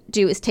guys want to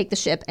do is take the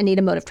ship and need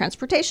a mode of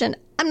transportation,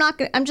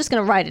 I'm just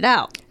going to ride it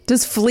out.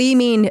 Does flee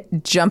mean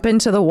jump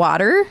into the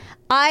water?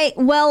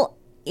 Well,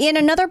 in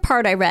another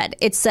part I read,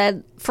 it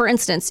said, for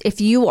instance,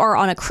 if you are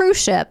on a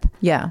cruise ship,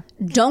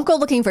 don't go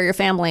looking for your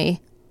family.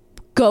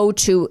 Go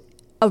to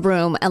a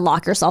room and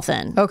lock yourself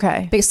in.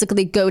 Okay.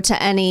 Basically, go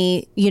to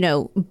any,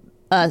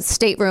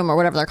 stateroom or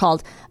whatever they're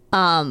called,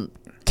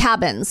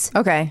 cabins.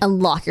 Okay.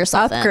 And lock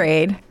yourself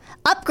in.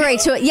 Upgrade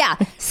to it. Yeah.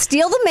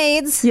 Steal the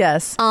maids.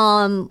 Yes.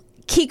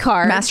 Key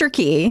card. Master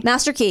key.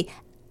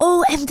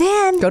 Oh, and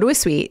then go to a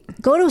suite.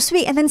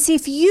 And then see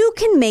if you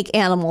can make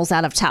animals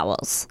out of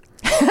towels.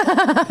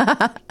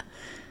 That's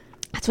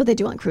what they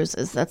do on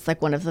cruises. That's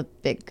like one of the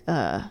big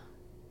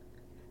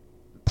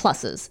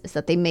pluses is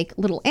that they make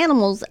little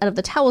animals out of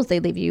the towels they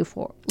leave you.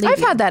 I've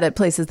had that at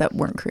places that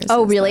weren't cruises.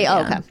 Oh, really?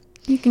 Oh, okay.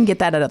 You can get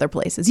that at other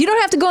places. You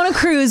don't have to go on a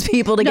cruise,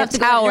 people, to get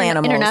towel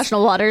animals.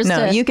 International waters.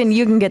 No, you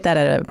can get that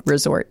at a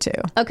resort too.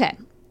 Okay.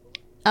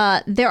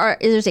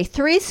 There's a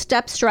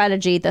 3-step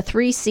strategy, the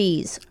 3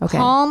 C's. Okay.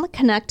 Calm,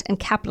 connect, and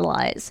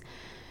capitalize.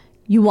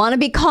 You want to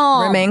be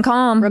calm. Remain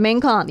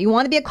calm. You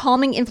want to be a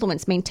calming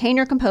influence. Maintain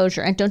your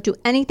composure and don't do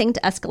anything to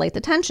escalate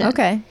the tension.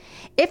 Okay.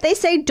 If they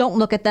say don't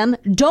look at them,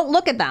 don't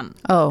look at them.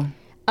 Oh.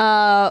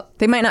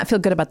 They might not feel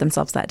good about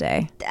themselves that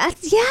day.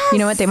 Yes. You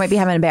know what? They might be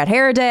having a bad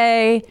hair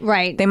day.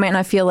 Right. They might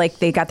not feel like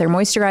they got their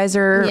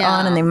moisturizer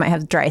on, and they might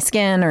have dry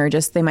skin, or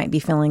just they might be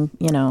feeling,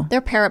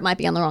 Their parrot might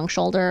be on the wrong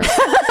shoulder.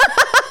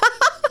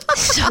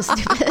 So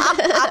stupid.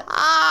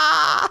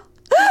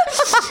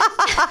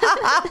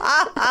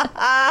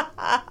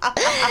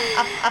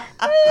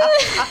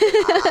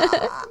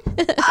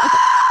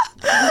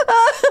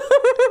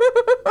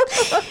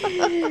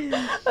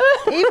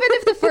 Even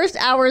if the first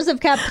hours of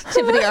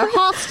captivity are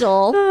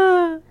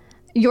hostile,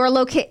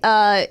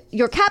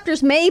 your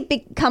captors may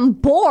become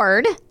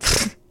bored.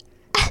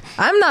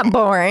 I'm not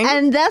boring.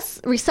 And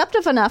thus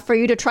receptive enough for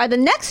you to try the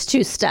next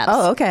 2 steps.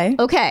 Oh, okay.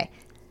 Okay.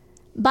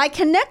 By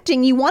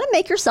connecting, you want to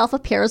make yourself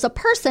appear as a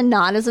person,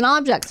 not as an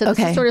object. So this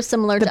is sort of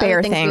similar to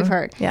other things we've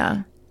heard.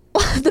 Yeah.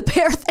 The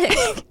bear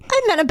thing.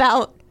 I meant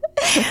about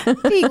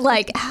being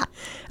like...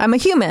 I'm a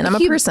human. I'm a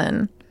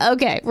person.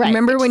 Okay, right.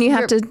 Remember when you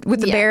have to,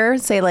 with the bear,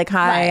 say like,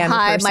 hi, I'm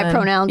a person. My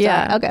pronouns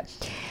are. Okay.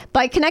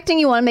 By connecting,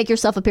 you want to make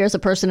yourself appear as a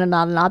person and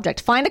not an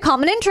object. Find a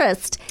common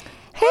interest.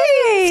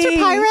 Hey, Mr.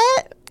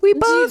 Pirate. We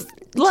both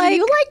do you like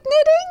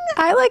knitting?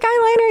 I like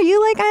eyeliner.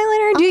 You like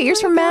eyeliner. Do you yours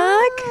from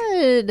MAC?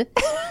 Good.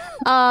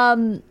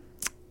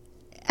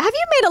 Have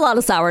you made a lot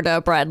of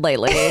sourdough bread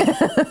lately?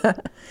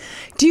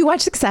 Do you watch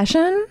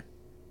Succession?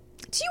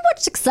 Do you watch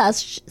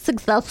Succession?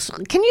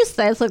 Can you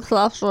say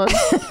Succession?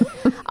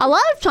 A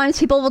lot of times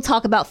people will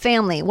talk about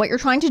family. What you're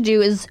trying to do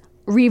is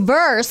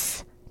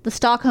reverse the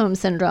Stockholm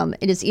syndrome.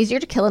 It is easier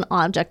to kill an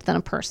object than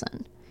a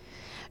person.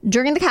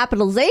 During the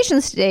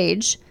capitalization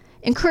stage,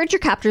 encourage your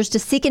captors to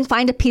seek and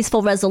find a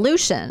peaceful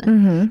resolution.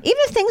 Even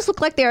if things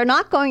look like they are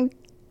not going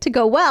to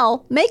go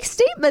well, make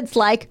statements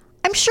like,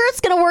 I'm sure it's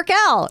going to work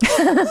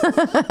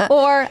out.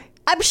 Or,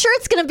 I'm sure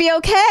it's going to be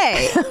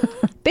okay.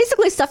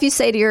 Basically stuff you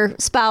say to your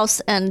spouse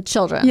and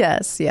children.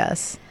 Yes,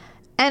 yes.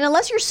 And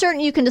unless you're certain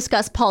you can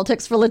discuss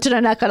politics, religion,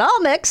 and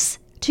economics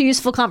to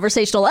useful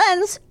conversational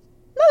ends,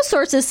 most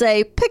sources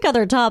say pick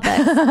other topics.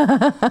 It's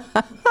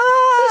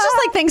just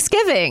like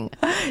Thanksgiving.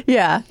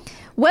 Yeah.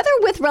 Whether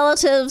with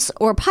relatives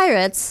or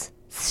pirates,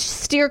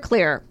 steer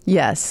clear.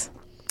 Yes.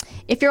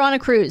 If you're on a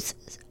cruise,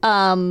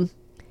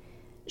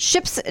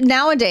 ships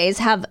nowadays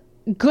have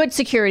good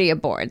security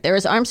aboard. There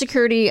is armed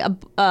security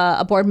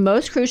aboard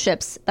most cruise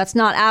ships. That's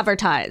not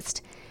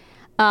advertised.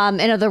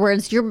 In other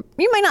words, you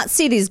might not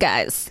see these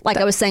guys, like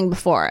I was saying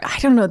before. I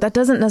don't know. That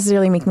doesn't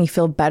necessarily make me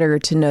feel better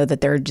to know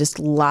that there are just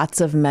lots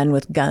of men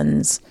with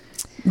guns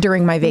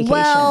during my vacation.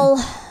 Well,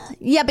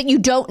 yeah, but you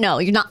don't know.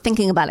 You're not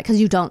thinking about it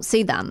because you don't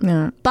see them.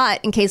 Yeah.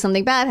 But in case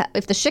something bad,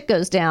 if the shit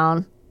goes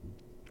down,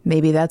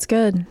 maybe that's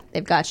good.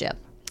 They've got you.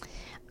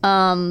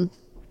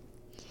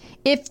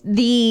 If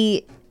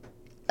the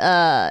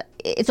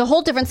it's a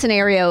whole different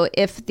scenario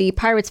if the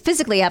pirates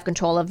physically have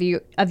control of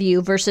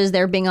you versus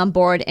their being on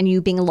board and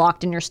you being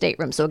locked in your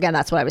stateroom. So again,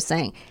 that's what I was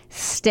saying.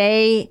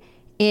 Stay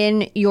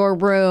in your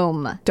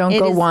room. Don't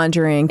go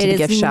wandering to the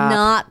gift shop. It is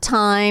not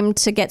time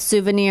to get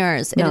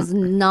souvenirs. No. It is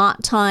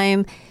not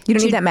time. You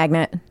don't need that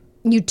magnet.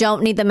 You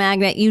don't need the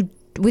magnet.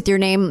 With your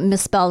name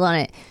misspelled on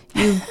it.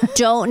 You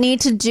don't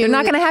need to do... They're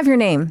not going to have your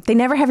name. They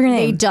never have your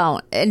name. They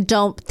don't. And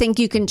don't think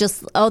you can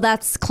just,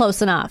 that's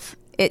close enough.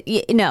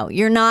 No,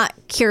 you're not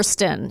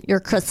Kirsten.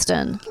 You're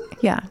Kristen.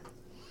 Yeah.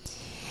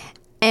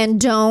 And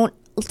don't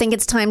think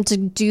it's time to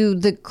do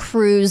the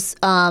cruise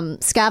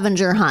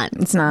scavenger hunt.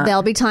 It's not.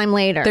 There'll be time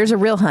later. There's a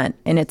real hunt,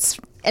 and it's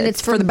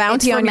for the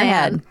bounty on your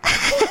head.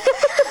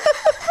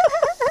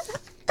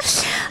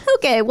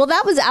 Okay, well,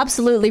 that was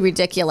absolutely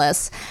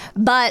ridiculous.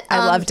 But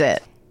I loved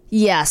it.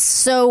 Yes.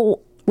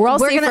 So we're all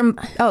safe from...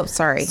 Oh,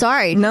 sorry.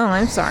 Sorry. No,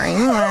 I'm sorry.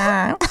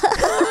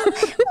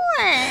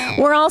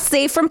 We're all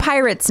safe from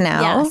pirates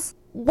now. Yes.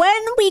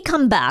 When we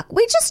come back,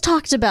 we just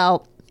talked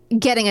about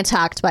getting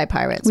attacked by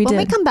pirates. When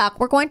we come back,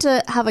 we're going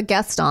to have a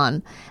guest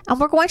on, and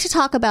we're going to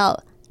talk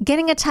about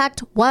getting attacked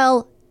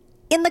while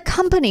in the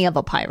company of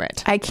a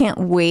pirate. I can't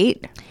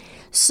wait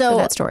for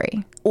that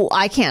story. Oh,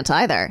 I can't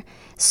either.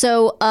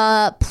 So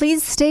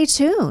please stay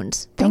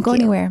tuned. Don't go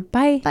anywhere.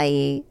 Bye.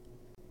 Bye.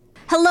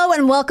 Hello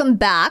and welcome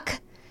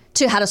back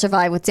to How to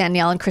Survive with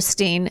Danielle and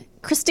Christine.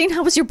 Christine,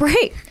 how was your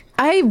break?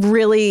 I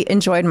really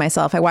enjoyed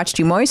myself. I watched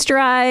you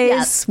moisturize.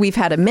 Yes. We've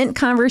had a mint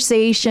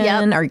conversation.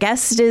 Yep. Our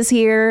guest is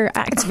here.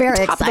 It's very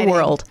top exciting. Of the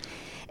world.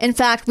 In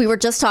fact, we were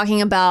just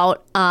talking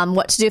about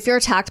what to do if you're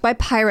attacked by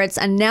pirates.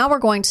 And now we're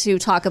going to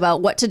talk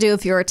about what to do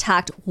if you're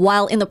attacked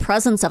while in the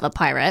presence of a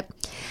pirate.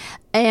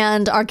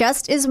 And our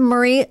guest is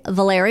Murray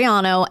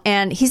Valeriano.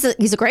 And he's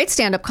a great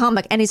stand-up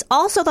comic. And he's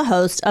also the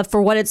host of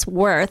For What It's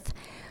Worth,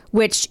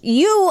 which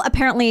you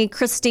apparently,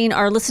 Christine,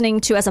 are listening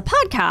to as a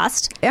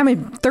podcast.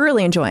 I'm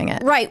thoroughly enjoying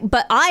it. Right.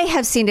 But I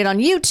have seen it on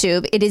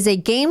YouTube. It is a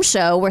game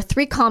show where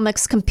 3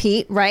 comics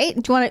compete, right?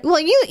 Do you want to? Well,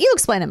 you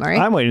explain it, Murray.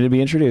 I'm waiting to be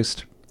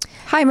introduced.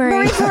 Hi,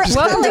 Murray.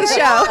 Welcome to the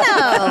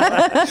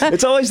show.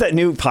 It's always that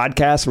new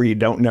podcast where you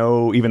don't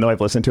know, even though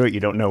I've listened to it,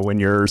 you don't know when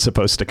you're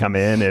supposed to come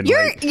in. And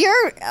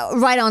you're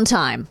right on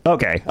time.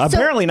 Okay.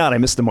 Apparently not. I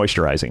missed the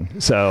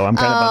moisturizing. So I'm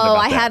kind of bummed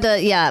about that.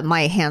 Had to,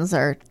 my hands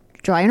are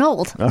dry and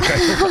old. Okay.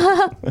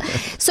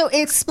 So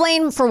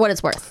explain For What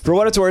It's Worth. For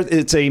What It's Worth,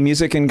 it's a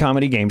music and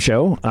comedy game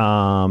show.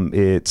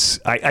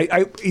 It's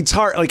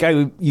hard. Like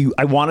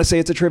I want to say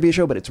it's a trivia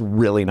show, but it's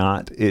really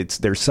not.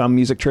 There's some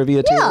music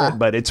trivia to it,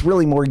 but it's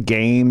really more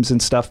games and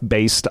stuff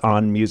based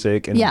on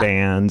music and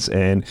bands.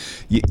 And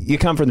you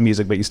come for the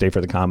music, but you stay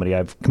for the comedy. I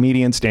have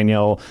comedians.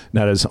 Danielle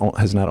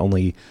has not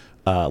only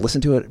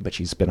listened to it, but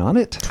she's been on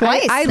it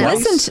twice. I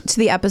listened to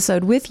the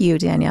episode with you,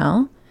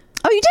 Danielle.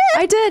 Oh, you did?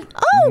 I did.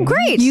 Oh,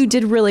 great. You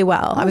did really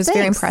well. I was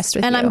very impressed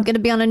with you. And I'm going to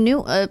be on a new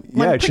one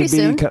pretty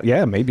soon.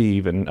 Maybe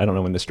even, I don't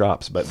know when this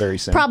drops, but very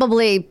soon.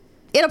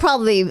 It'll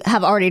probably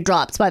have already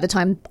dropped by the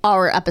time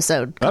our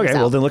episode comes out.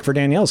 Well, then look for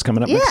Danielle's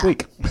coming up next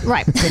week.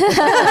 Right. But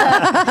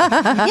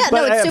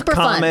it's super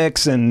fun.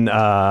 Comics and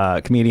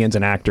comedians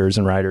and actors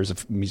and writers,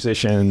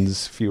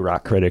 musicians, a few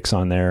rock critics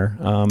on there.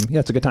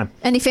 It's a good time.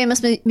 Any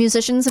famous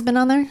musicians have been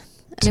on there?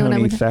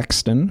 Tony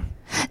Thexton.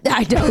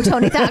 I know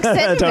Tony Thaxton.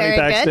 Tony Very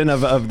Thaxton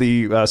good. of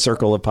the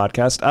Circle of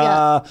Podcast.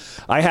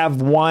 I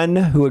have one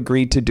who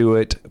agreed to do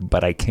it,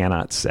 but I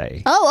cannot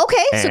say. Oh,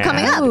 okay. So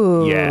coming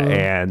up. Yeah,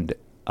 and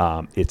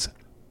it's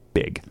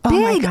big. Oh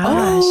my Big.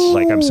 gosh.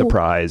 Like, I'm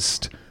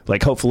surprised.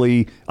 Like,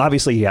 hopefully,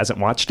 obviously he hasn't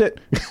watched it.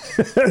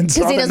 Because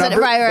he doesn't,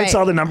 right. And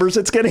saw the numbers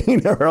it's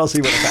getting, or else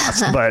he would have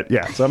passed. But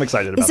yeah, so I'm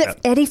excited about Is it that.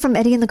 Eddie from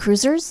Eddie and the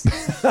Cruisers?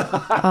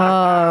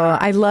 Oh,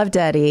 I loved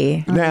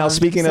Eddie. Now,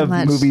 speaking so of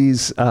much.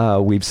 movies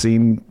we've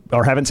seen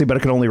or haven't seen, but I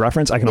can only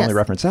reference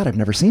that. I've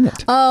never seen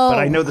it. But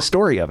I know the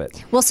story of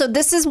it. Well, so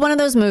this is one of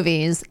those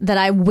movies that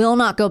I will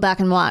not go back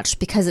and watch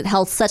because it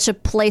held such a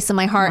place in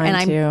my heart, Mine and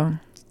I'm too.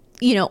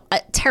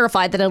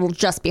 terrified that it'll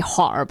just be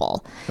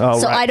horrible. Oh,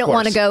 so right, I of don't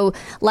want to course. go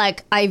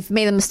like I've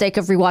made the mistake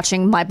of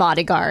rewatching My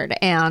Bodyguard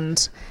and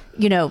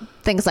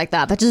things like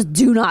that just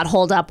do not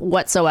hold up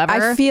whatsoever.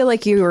 I feel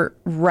like you were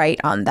right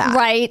on that.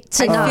 right.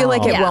 I feel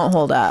like it Yeah. won't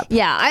hold up.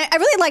 Yeah, I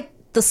really like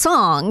the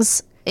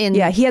songs in.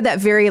 Yeah, he had that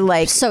very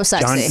like so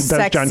sexy.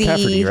 That's John Sexy.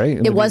 Cafferty,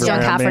 right? It was John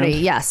Band? Cafferty.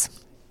 Yes.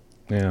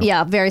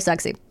 Yeah, very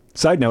sexy.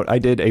 Side note, I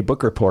did a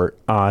book report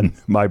on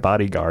My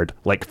Bodyguard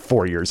like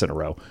 4 years in a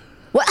row.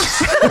 What?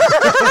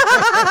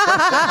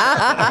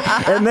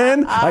 And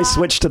then I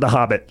switched to The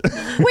Hobbit.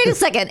 Wait a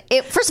second.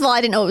 First of all,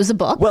 I didn't know it was a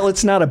book. Well,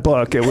 it's not a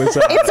book. It was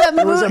a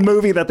it was a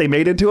movie that they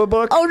made into a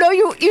book. Oh no,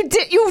 you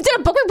did a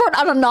book report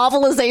on a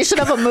novelization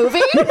of a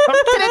movie? Did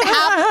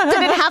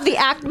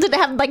it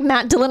have like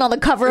Matt Dillon on the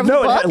cover of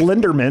No, the it had book?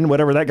 Linderman,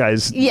 whatever that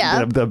guy's.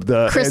 Yeah.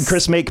 The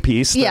Chris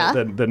Makepeace, Yeah.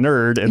 the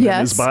nerd, and then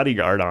Yes. his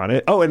bodyguard on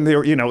it. Oh, and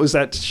there, it was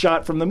that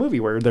shot from the movie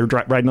where they're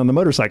riding on the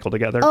motorcycle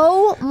together.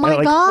 Oh, my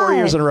like God. 4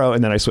 years in a row,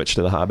 and then I switched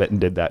to The Hobbit and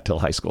did that till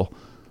high school.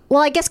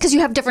 Well, I guess because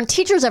you have different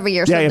teachers every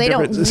year, so Yeah, they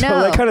don't know.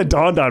 So that kind of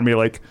dawned on me,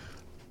 like,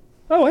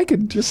 oh, I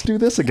could just do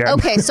this again.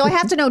 Okay, so I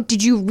have to know: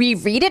 did you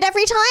reread it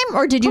every time,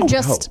 or did you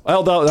just?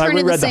 Although I turn in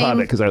the reread The same-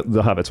 Hobbit because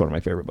The Hobbit's one of my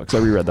favorite books. I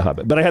reread The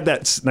Hobbit, but I had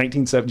that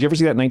 1970s. Did you ever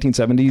see that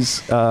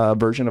 1970s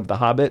version of The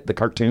Hobbit, the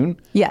cartoon?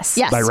 yes.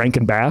 Yes. By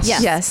Rankin Bass.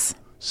 Yes. Yes.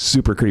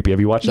 Super creepy. Have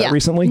you watched Yeah. that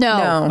recently?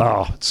 No. No.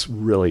 Oh, it's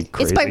really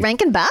crazy. It's by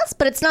Rankin Bass,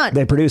 but it's not.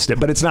 They produced it,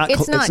 but it's not.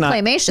 It's not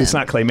claymation. It's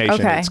not claymation.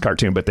 Okay. It's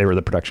cartoon, but they were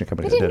the production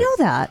company. I didn't know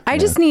that. I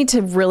just need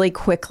to really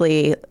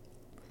quickly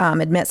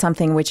admit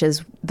something, which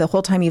is the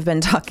whole time you've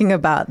been talking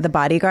about The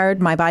Bodyguard,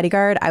 My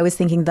Bodyguard, I was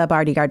thinking The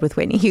Bodyguard with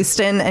Whitney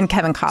Houston and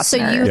Kevin Costner. So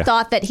you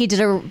thought that he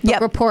did a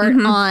book report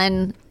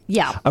on?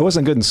 Yeah. I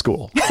wasn't good in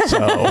school,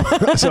 so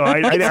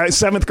I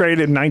 7th grade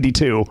in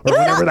 '92 or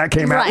whenever that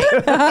came Right. out.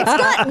 It's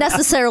not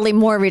necessarily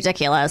more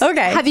ridiculous.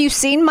 Okay. Have you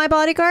seen My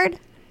Bodyguard?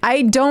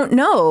 I don't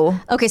know.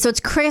 Okay, so it's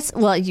Chris.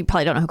 Well, you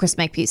probably don't know who Chris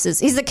Makepeace is.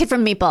 He's the kid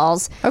from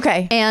Meatballs.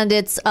 Okay. And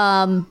it's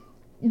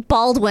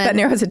Baldwin. That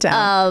narrows it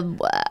down.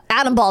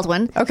 Adam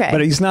Baldwin. Okay. But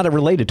he's not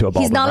related to a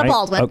Baldwin. He's not a right?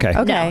 Baldwin. Okay.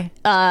 Okay.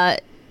 No.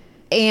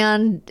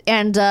 And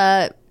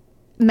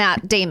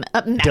Matt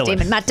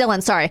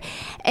Dillon. Sorry.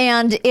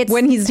 And it's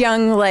When he's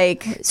young,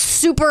 like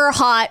super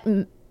hot.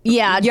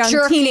 Yeah, Young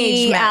jerky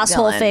teenage Matt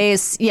asshole Dillon.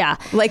 face. Yeah,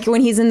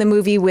 when he's in the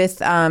movie with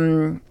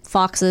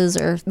foxes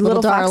or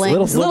little Fox-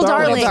 darlings. Little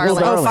Darlings. Darlings. Little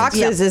Oh, Darlings.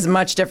 Foxes is a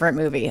much different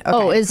movie. Okay.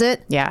 Oh, is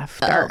it? Yeah,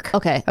 dark. Oh,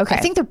 okay. Okay. I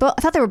think they're both.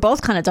 I thought they were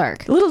both kind of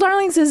dark. Little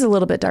Darlings is a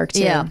little bit dark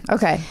too. Yeah.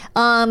 Okay.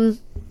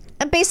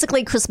 And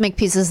basically, Chris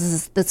Makepeace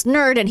is this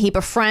nerd, and he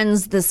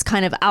befriends this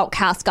kind of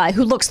outcast guy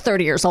who looks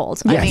 30 years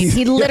old. I mean,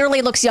 he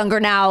literally looks younger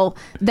now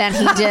than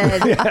he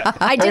did.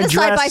 I did And a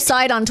side by dressed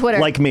side on Twitter,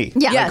 like me.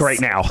 Yeah. Like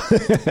right now.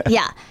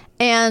 Yeah,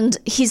 and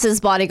he's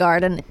his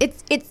bodyguard, and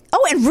it's.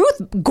 Oh, and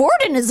Ruth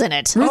Gordon is in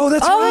it. Oh,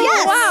 that's right.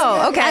 Yes.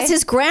 wow, okay. As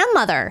his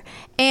grandmother,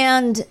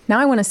 and Now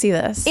I want to see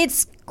this.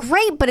 it's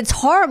great, but it's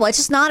horrible. It's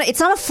just not. It's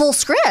not a full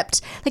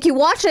script. Like you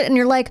watch it, and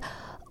you're like,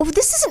 oh,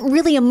 this isn't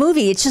really a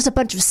movie. It's just a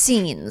bunch of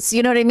scenes.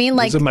 You know what I mean?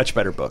 Like It's a much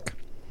better book.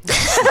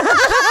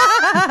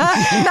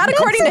 Not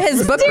according to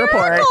his book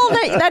report.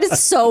 hysterical. That is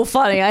so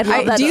funny. I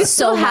love that. Do you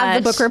so still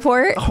have the much. book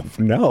report?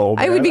 No.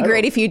 It would be man, I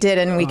great don't- if you did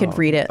and we could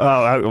read it. Oh,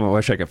 I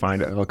wish I could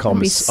find it. I'll call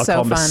It'd be Miss. I'll so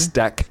call Miss fun.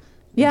 Steck.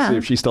 Yeah. See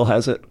if she still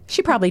has it.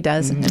 She probably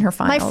does in her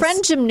My files.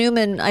 friend Jim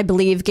Newman, I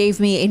believe, gave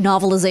me a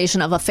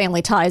novelization of a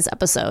Family Ties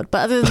episode.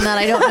 But other than that,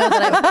 I don't know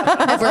that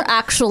I've ever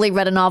actually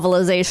read a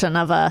novelization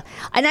of a.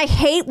 And I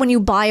hate when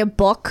you buy a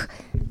book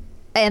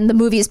and the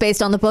movie is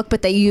based on the book,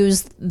 but they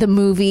use the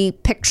movie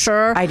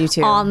picture. I do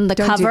too. On the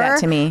Don't cover. do that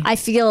to me. I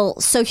feel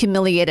so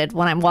humiliated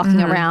when I'm walking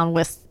around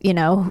with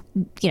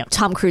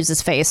Tom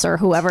Cruise's face or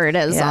whoever it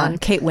is Yeah, on.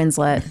 Kate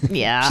Winslet.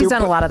 Yeah. She's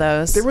done a lot of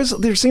those.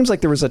 There seems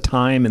like there was a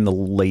time in the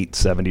late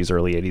 70s,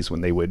 early 80s when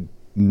they would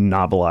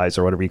novelize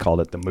or whatever you called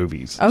it, the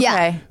movies. Okay.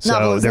 Yeah.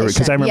 So there,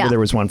 because I Novelization, remember yeah. there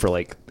was one for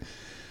like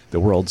The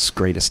World's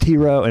Greatest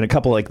Hero and a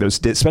couple like those,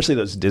 especially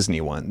those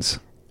Disney ones.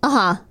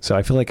 So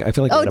I feel like Oh, we had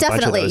a bunch of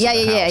definitely. those Yeah,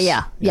 in the house,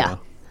 yeah. you know?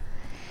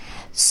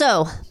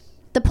 So,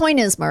 the point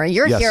is, Murray,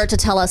 you're Yes. here to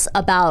tell us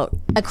about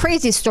a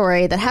crazy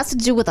story that has to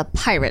do with a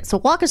pirate. So,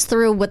 walk us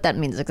through what that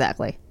means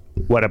exactly.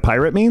 What a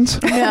pirate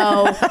means?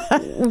 No. I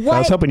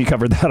was hoping you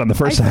covered that on the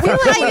first half. We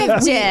kind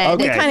of did.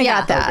 Okay. We kind of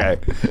got that.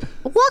 Okay.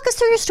 Walk us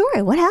through your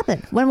story. What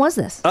happened? When was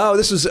this? Oh,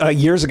 this was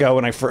years ago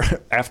when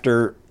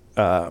after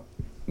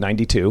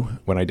 92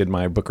 when I did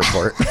my book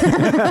report.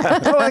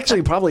 Oh,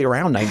 actually, probably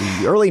around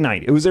 90, early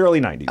 90s. It was the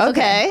early 90s.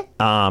 Okay.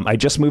 I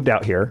just moved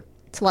out here.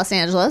 To Los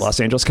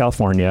Angeles,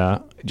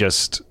 California.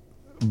 Just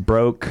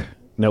broke,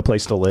 no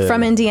place to live.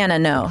 From Indiana,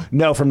 no.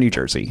 No, from New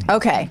Jersey.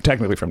 Okay.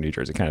 Technically from New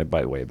Jersey, kind of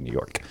by the way of New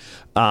York.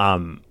 So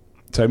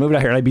I moved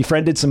out here and I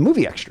befriended some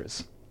movie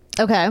extras.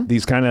 Okay.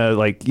 These kind of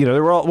like,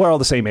 we're all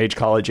the same age,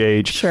 college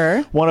age.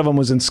 Sure. One of them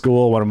was in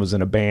school. One of them was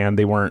in a band.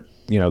 They weren't,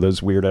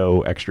 those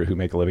weirdo extra who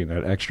make a living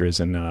at extras.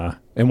 And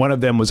one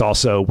of them was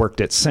also worked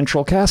at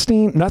Central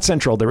Casting. Not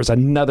Central. There was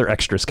another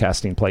extras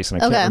casting place,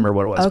 and I can't remember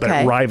what it was, but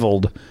it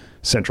rivaled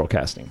Central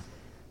Casting.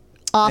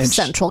 Off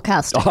Central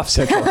Casting. Off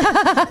Central.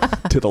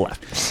 To the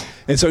left.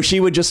 And so she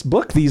would just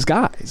book these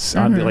guys.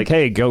 I'd be like,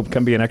 hey,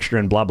 come be an extra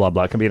in blah, blah,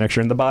 blah. Come be an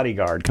extra in The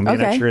Bodyguard. Come be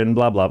an extra in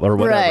blah, blah, blah, or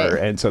whatever.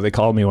 Right. And so they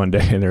called me one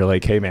day and they're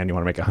like, hey, man, you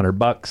want to make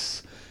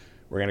 $100?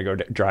 We're going to go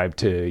drive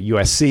to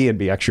USC and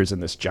be extras in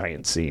this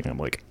giant scene. I'm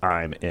like,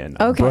 I'm in.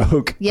 I'm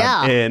broke.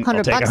 Yeah. I'm in.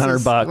 I'll take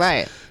 $100.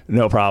 Right.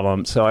 No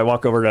problem. So I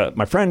walk over to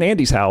my friend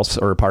Andy's house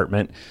or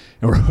apartment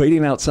and we're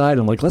waiting outside.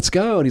 I'm like, let's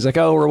go. And he's like,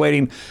 oh, we're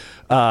waiting.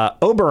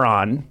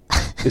 Oberon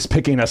is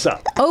picking us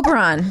up.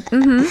 Oberon.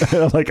 Mm-hmm.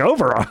 I'm like,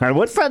 Oberon?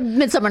 What? From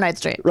Midsummer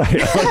Night's Dream. Right.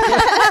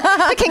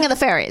 The King of the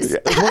Fairies.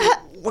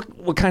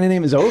 What kind of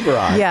name is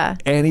Oberon? Yeah.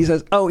 And he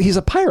says, oh, he's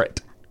a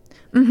pirate.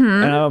 Mm-hmm.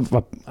 And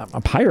I'm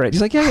a pirate.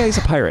 He's like, yeah, he's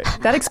a pirate.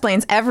 That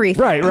explains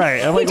everything. Right.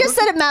 I'm He like, just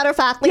said it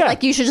matter-of-factly,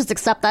 like you should just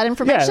accept that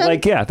information.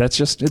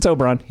 It's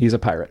Oberon. He's a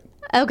pirate.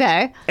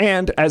 Okay.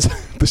 And as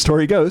the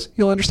story goes,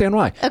 you'll understand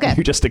why. Okay.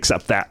 You just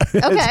accept that.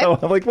 Okay. So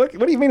I'm like, what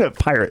do you mean a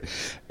pirate?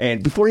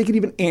 And before he can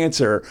even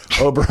answer,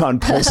 Oberon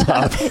pulls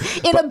up.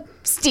 In a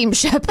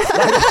steamship.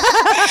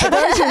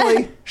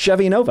 Surprisingly,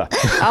 Chevy Nova.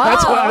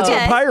 That's what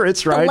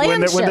pirates ride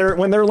when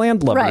they're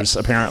landlubbers,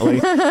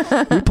 apparently.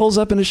 He pulls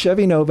up in a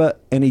Chevy Nova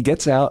and he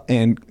gets out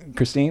and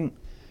Christine,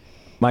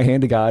 my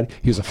hand to God,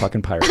 he was a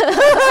fucking pirate.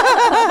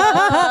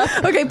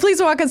 Okay,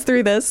 please walk us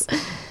through this.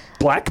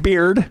 Black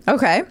beard.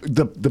 Okay.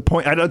 The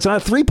point. It's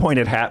not a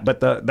 3-pointed hat,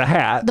 but the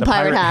hat. The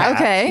pirate hat.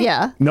 Okay.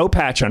 Yeah. No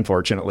patch,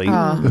 unfortunately.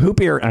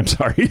 Hoop ear. I'm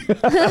sorry.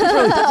 That's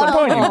really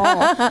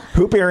disappointing.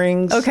 Hoop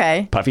earrings.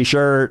 Okay. Puffy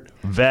shirt.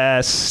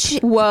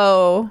 Vest.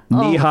 Whoa.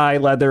 Knee-high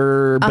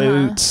leather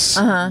boots.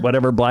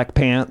 Whatever. Black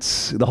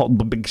pants. The whole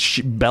big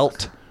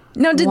belt.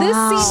 No, did this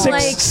seem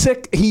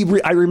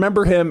I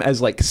remember him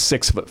as like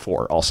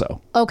 6'4" also.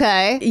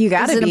 Okay. You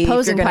gotta be an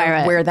opposing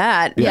pirate. Wear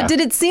that. Yeah. Did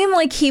it seem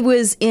like he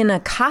was in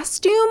a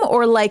costume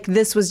or like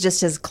this was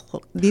just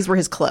these were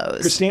his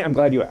clothes? Christine, I'm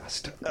glad you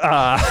asked.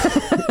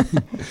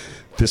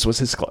 This was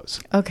his clothes.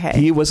 Okay.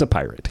 He was a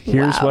pirate.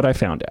 Here's what I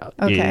found out.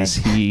 Is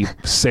he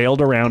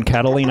sailed around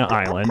Catalina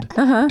Island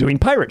doing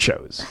pirate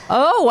shows.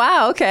 Oh,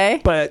 wow.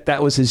 Okay. But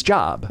that was his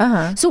job.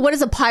 So what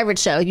is a pirate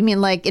show? You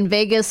mean like in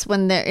Vegas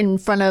when they're in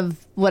front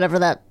of whatever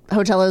that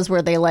hotel is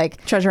where they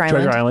like... Treasure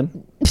Island. Treasure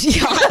Island.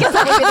 Yeah, I guess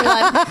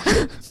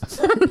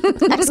that would be the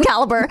one.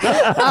 Excalibur.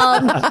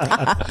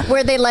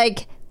 Where they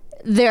like...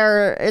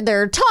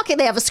 They're talking.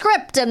 They have a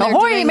script, and they're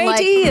Ahoy, doing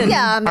matey! Like,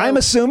 yeah, I'm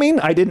assuming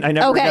I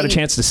never got a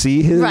chance to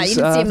see his. Right, you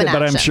didn't see him in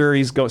but I'm action. sure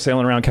he's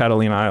sailing around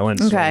Catalina Island,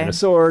 swinging a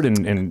sword,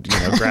 and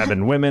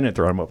grabbing women and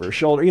throwing them over his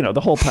shoulder. The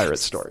whole pirate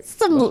story.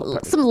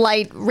 Some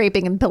light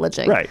raping and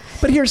pillaging. Right,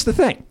 but here's the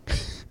thing,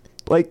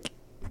 like.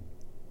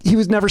 He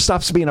never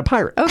stops being a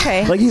pirate.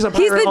 Okay. Like he's a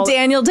pirate. He's the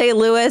Daniel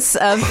Day-Lewis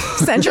of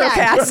Central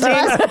Casting.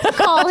 Let's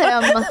call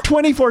him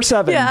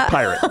 24/7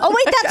 pirate. Oh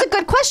wait, that's a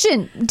good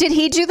question. Did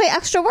he do the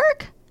extra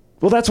work?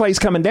 Well, that's why he's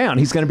coming down.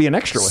 He's going to be an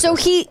extra with So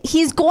us.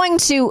 he's going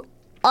to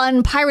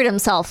unpirate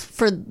himself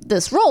for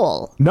this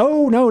role.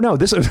 No.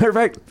 This is matter of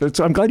fact.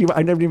 So I'm glad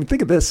I never even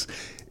think of this.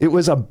 It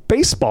was a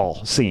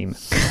baseball scene.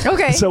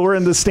 Okay. So we're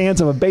in the stands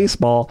of a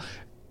baseball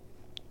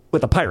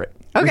with a pirate.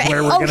 Okay.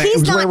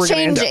 He's not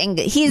changing.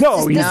 This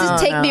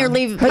is take me or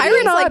leave.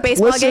 Pirates like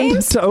baseball Listen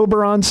games? to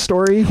Oberon's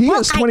story. He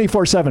is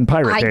 24/7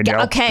 pirate,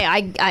 Danielle.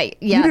 Okay,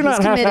 You do not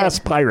he's committed. half-ass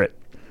pirate.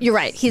 You're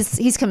right.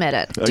 He's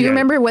committed. Do you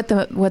remember what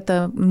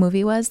the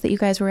movie was that you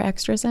guys were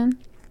extras in?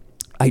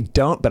 I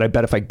don't, but I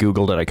bet if I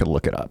Googled it, I could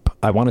look it up.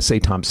 I want to say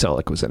Tom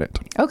Selleck was in it.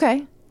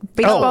 Okay.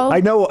 Baseball.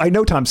 Oh, I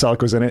know Tom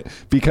Selleck was in it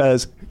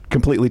because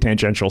completely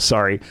tangential.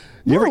 Sorry.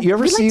 You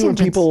ever see when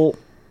people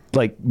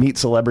like meet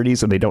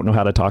celebrities and they don't know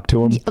how to talk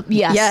to them?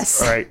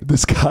 Yes. All right.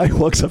 This guy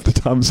walks up to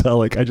Tom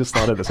Selleck. I just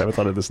thought of this. I haven't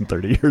thought of this in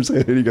 30 years.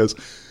 And he goes,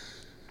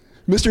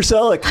 Mr.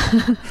 Selleck,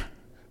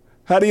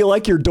 how do you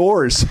like your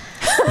doors?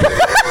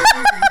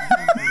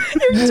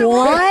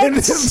 What? And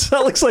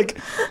Selleck's like,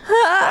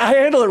 I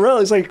handle it well.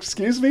 He's like,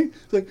 excuse me?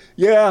 He's like,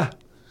 yeah.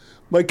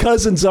 My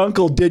cousin's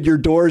uncle did your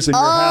doors in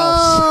your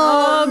house.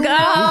 Oh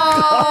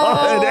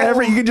God!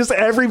 And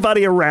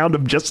everybody around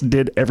him just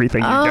did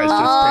everything you guys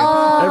just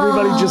did.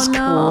 Everybody just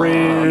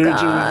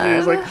cringed. And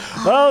he's like,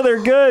 "Oh,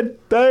 they're good.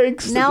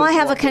 Thanks." Now I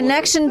have a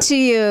connection to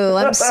you.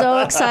 I'm so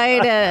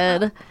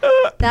excited.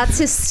 That's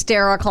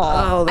hysterical.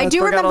 I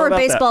do remember a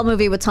baseball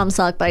movie with Tom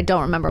Selleck, but I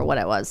don't remember what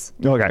it was.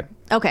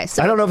 Okay,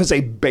 so I don't know if it's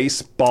a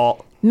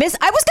baseball. I was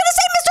going to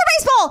say Mr.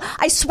 Baseball.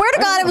 I swear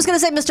to God, I was going to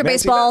say Mr.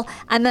 Baseball,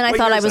 and then I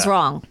thought I was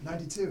wrong.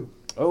 92.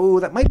 Oh,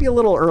 that might be a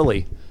little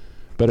early,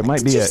 but it might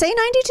be. Did you say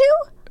 92?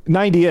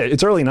 90.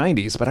 It's early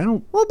 90s, but I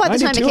don't. Well, by the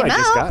time it 92, came I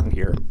just out. gotten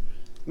here.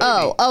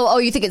 Maybe. Oh,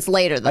 you think it's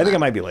later than I think that? it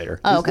might be later.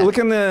 Oh, okay. Look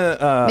in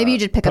the. Maybe you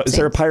did pick up Is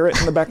there a scenes. pirate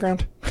in the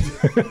background?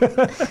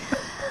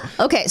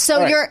 Okay, so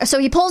All right. so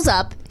he pulls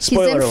up.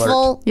 Spoiler He's in alert.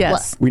 full.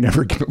 Yes. We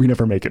never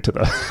make it to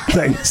the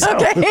thing. So.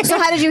 Okay. So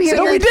how did you hear?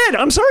 No, we did.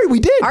 I'm sorry, we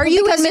did. Are you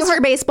in Because you Mr.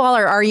 heard- Baseball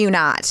or are you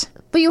not?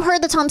 But you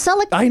heard the Tom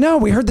Selleck. I know.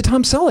 We heard the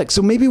Tom Selleck,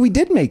 so maybe we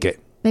did make it.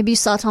 Maybe you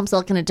saw Tom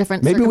Selleck in a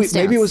different Maybe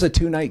circumstance. it was a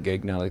 2-night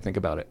gig. Now that I think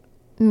about it.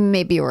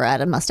 Maybe you were at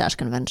a mustache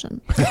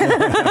convention.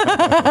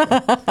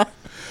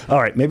 All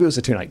right, maybe it was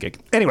a 2-night gig.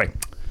 Anyway,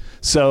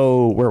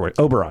 so where were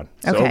we? Oberon.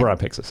 So Okay. Oberon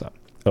picks us up.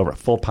 Over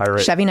full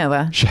pirate. Chevy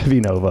Nova. Chevy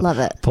Nova. Love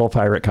it. Full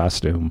pirate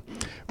costume.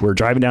 We're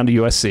driving down to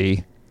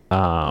USC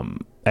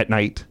at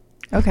night.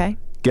 Okay.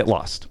 Get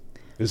lost.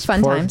 This is Fun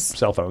before times.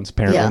 cell phones.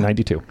 Apparently, Yeah.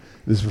 92.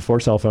 This is before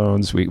cell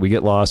phones. We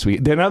get lost.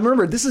 Then I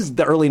remember this is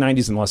the early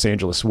 90s in Los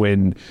Angeles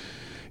when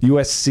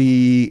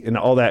USC and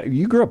all that.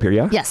 You grew up here,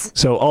 yeah? Yes.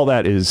 So all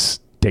that is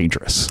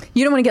dangerous.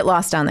 You don't want to get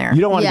lost down there.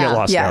 You don't want to Yeah. get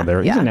lost Yeah. down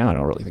there. Yeah. Even now, I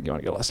don't really think you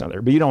want to get lost down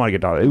there. But you don't want to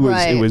get down there.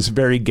 Right. It was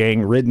very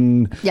gang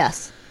ridden.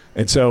 Yes.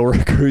 And so we're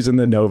cruising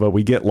the Nova.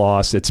 We get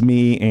lost. It's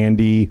me,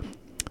 Andy,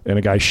 and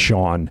a guy,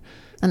 Sean,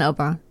 An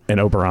Oberon. and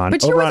Oberon.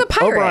 But you were the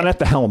pirate. Oberon at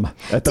the helm,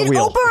 at the Did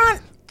wheel.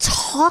 Oberon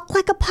talk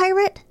like a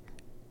pirate?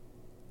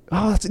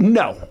 Oh,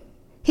 no.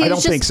 He I don't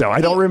was think just- so. I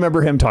don't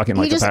remember him talking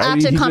like He just a pirate.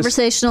 acted He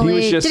conversationally.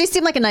 was just- Did he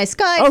seem like a nice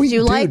guy? Oh, Did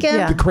you like dude, him?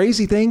 Yeah. The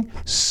crazy thing,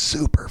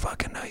 super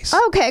fucking nice.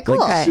 Okay, cool.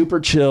 Like, super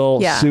chill,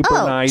 Yeah. super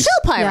Oh, nice.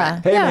 chill pirate.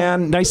 Yeah. Hey,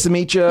 man, nice to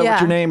meet you. What's Yeah.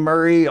 your name?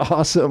 Murray.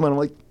 Awesome. And I'm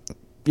like,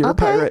 you're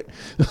Okay. a pirate.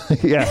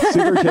 Yeah,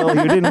 super chill.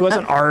 He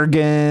wasn't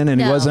arrogant, and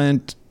he No.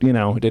 wasn't, didn't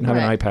have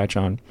an Right. eye patch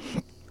on.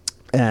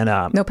 And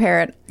No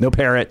parrot. no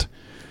parrot,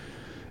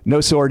 no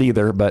sword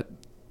either, but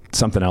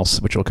something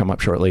else, which will come up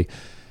shortly.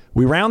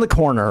 We round the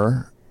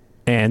corner,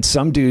 and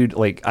some dude,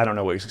 I don't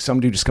know, some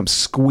dude just comes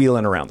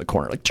squealing around the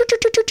corner, like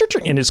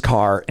in his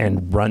car,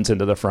 and runs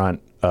into the front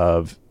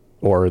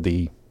or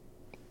the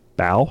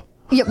bow.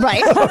 Yeah,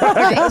 right.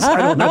 I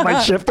don't know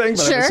my shifting, but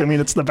Sure. I'm assuming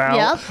it's the bow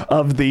Yep.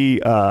 of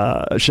the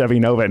Chevy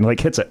Nova, and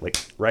hits it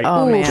right.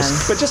 Oh, man.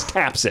 But just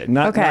taps it,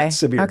 not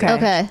severe. Okay.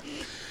 damage. Okay.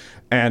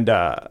 And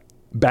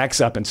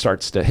backs up and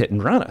starts to hit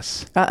and run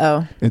us.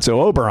 Uh-oh. And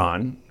so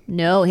Oberon.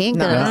 No, he ain't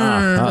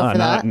gonna go for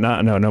that.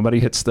 No, nobody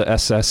hits the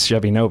SS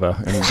Chevy Nova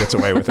and gets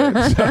away with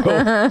it.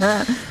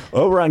 So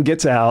Oberon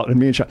gets out, and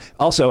me and Sean.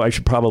 Also, I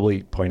should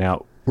probably point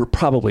out we're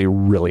probably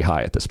really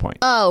high at this point.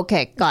 Oh,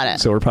 okay, got it.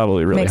 So we're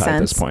probably really Makes high at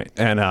this sense. point.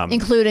 And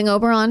Including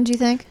Oberon, do you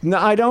think? no,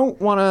 I don't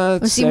want to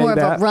Was say he more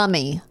that. of a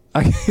rummy?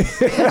 He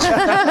just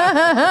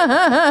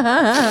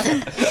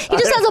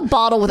has a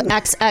bottle with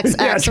XXX.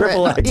 Yeah,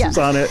 triple written- X is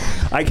on it.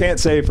 I can't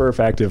say for a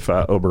fact if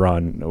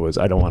Oberon was.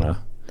 I don't want to.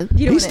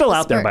 He's still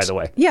out there, by the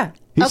way. Yeah.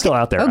 He's still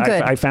out there. Oh,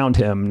 good. I found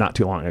him not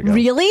too long ago.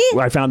 Really?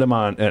 I found him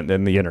on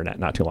the internet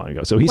not too long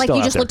ago. So he's Like still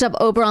you out just there. looked up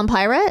Oberon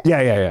pirate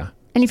Yeah.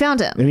 and you found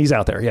him. And he's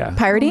out there. Yeah.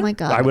 Pirating? Oh my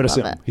god! I would love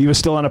assume it. he was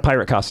still in a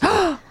pirate costume.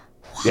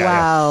 Yeah.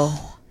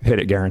 Wow. Hit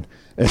it, Garen.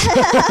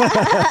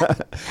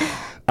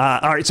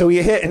 All right, so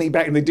he hit and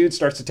and the dude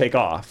starts to take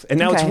off, and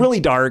now it's Okay. really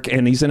dark,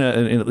 and he's in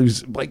it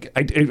was like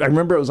I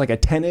remember it was like a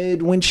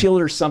tinted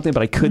windshield or something,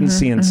 but I couldn't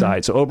see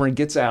inside. So Oberon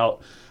gets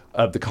out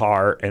of the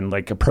car and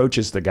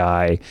approaches the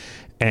guy,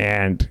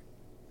 and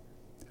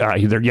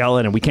they're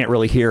yelling, and we can't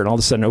really hear. And all of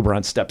a sudden,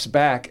 Oberon steps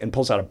back and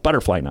pulls out a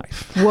butterfly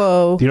knife.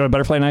 Whoa. Do you know what a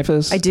butterfly knife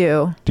is? I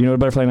do. Do you know what a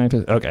butterfly knife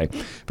is? Okay.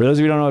 For those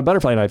of you who don't know what a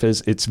butterfly knife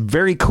is, it's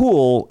very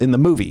cool in the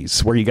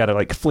movies where you got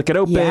to flick it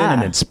open Yeah.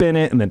 and then spin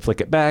it and then flick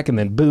it back and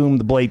then boom,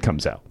 the blade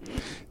comes out.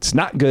 It's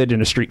not good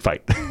in a street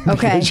fight. Okay.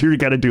 Because you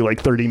got to do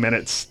 30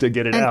 minutes to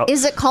get it And out.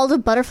 is it called a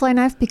butterfly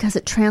knife because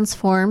it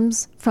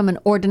transforms from an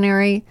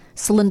ordinary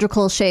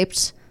cylindrical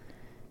shaped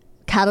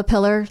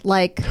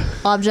caterpillar-like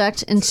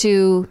object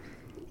into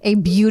a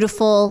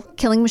beautiful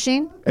killing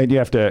machine? And you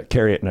have to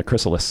carry it in a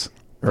chrysalis.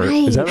 Or,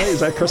 Right. Is that right? Is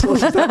that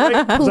chrysalis? Is that right?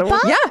 Is that Poopa?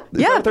 what- Yeah. Is that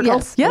Yeah. what they're Yes.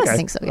 called? Yes. Okay. I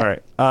think so, yeah. All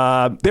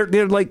right. They're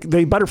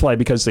they butterfly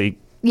because they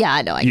Yeah,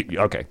 I know.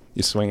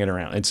 you swing it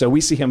around. And so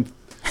we see him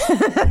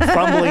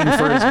fumbling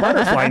for his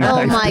butterfly knife.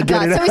 Oh my to get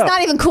god! it So he's out.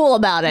 not even cool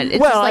about it.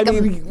 It's Well, just I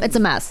like mean- it's a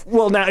mess.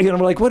 Well, now we're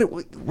like,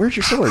 where's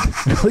your sword?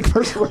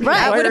 First, Right. That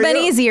why would have are been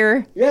you-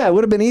 easier. Yeah, it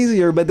would have been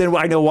easier. But then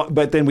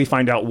but then we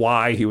find out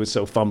why he was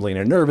so fumbling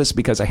and nervous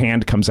because a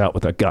hand comes out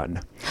with a gun.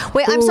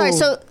 Wait, I'm sorry. Ooh.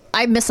 So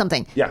I missed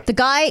something. Yeah. The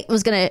guy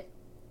was gonna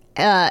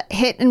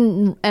hit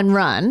and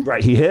run,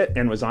 Right, he hit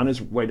and was on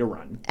his way to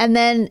run. and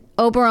then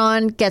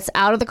Oberon gets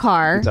out of the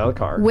car. Gets out of the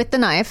car. with the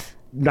knife.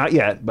 Not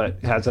yet, but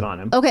has it on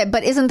him. Okay,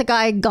 but isn't the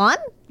guy gone?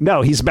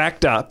 No, he's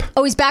backed up.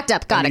 Oh, he's backed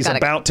up. Got and it. he's Got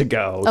it. about to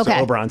go. Okay.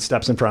 So Oberon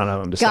steps in front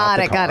of him to stop Got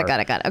the it.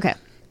 car. Got it. Okay.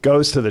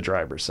 Goes to the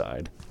driver's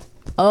side.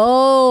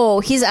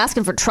 Oh, he's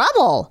asking for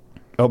trouble.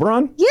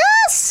 Oberon?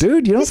 Yes,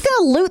 Dude, you don't- He's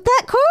gonna loot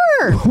that car.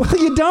 Well,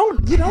 you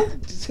don't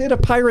hit a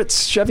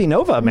pirate's Chevy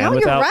Nova, man. No, you're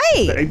without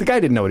right. The guy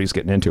didn't know what he was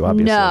getting into,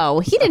 obviously. No,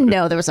 he didn't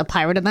know there was a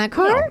pirate in that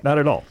car. No, not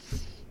at all.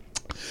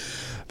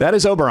 That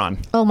is Oberon.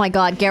 Oh my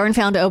God, Garen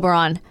found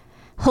Oberon.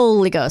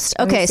 Holy Ghost.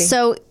 Okay, see.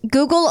 so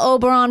Google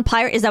Oberon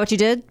Pirate. Is that what you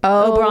did?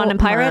 Oberon and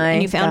Pirate,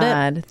 and you found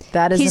it?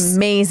 That is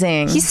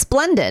amazing. He's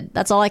splendid.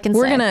 That's all I can say.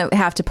 We're going to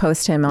have to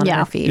post him on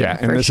our feed. Yeah,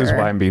 and for this is sure.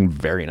 why I'm being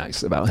very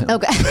nice about him.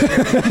 Okay.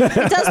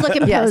 It does look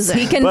imposing. Yes,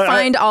 he can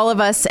find all of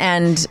us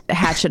and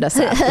hatchet us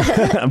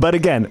up. But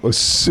again, it was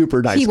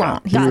super nice. He guy.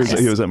 won't. He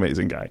was an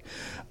amazing guy.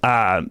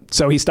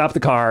 So he stopped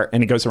the car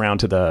and he goes around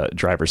to the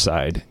driver's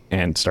side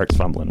and starts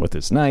fumbling with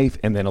his knife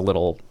and then a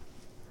little.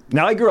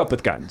 Now, I grew up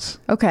with guns.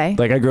 Okay.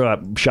 Like, I grew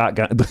up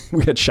shotgun.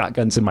 We had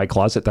shotguns in my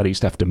closet that I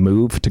used to have to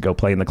move to go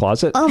play in the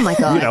closet. Oh, my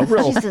God. You know,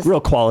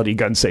 real quality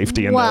gun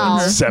safety in the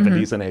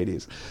 70s and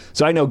 80s.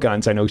 So I know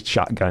guns. I know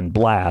shotgun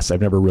blasts.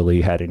 I've never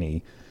really had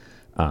any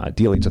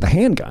dealings with a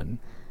handgun.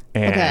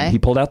 And he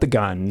pulled out the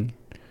gun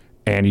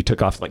and he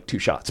took off like 2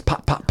 shots.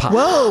 Pop, pop, pop.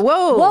 Whoa,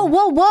 whoa. Whoa,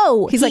 whoa,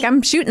 whoa. He's like,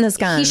 I'm shooting this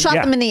gun. He shot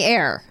them in the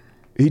air.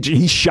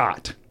 He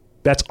shot.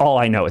 That's all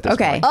I know at this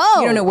point.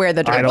 Oh. You don't know where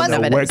the I don't know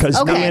where,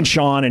 because me and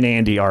Sean and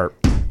Andy are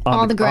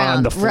on the ground,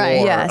 on the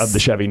floor of the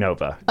Chevy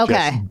Nova,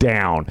 just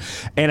down.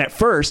 And at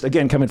first,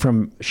 again, coming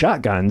from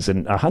shotguns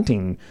and a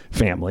hunting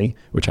family,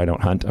 which I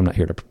don't hunt, I'm not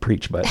here to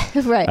preach, but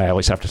I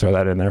always have to throw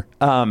that in there.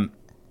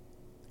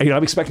 You know,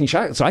 I'm expecting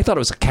shotguns, so I thought it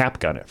was a cap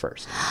gun at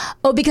first.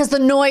 Oh, because the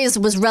noise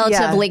was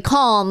relatively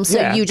calm,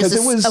 so you just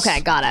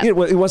got it. It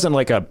wasn't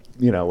like a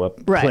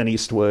Clint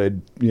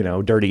Eastwood,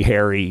 Dirty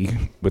Harry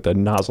with a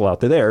nozzle out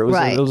there. It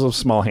was a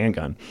small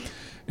handgun,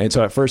 and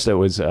so at first it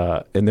was,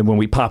 and then when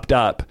we popped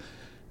up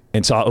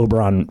and saw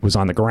Oberon was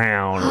on the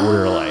ground, we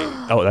were like,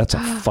 "Oh, that's a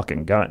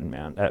fucking gun,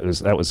 man! That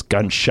was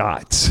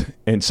gunshots."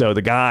 And so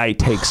the guy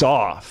takes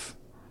off.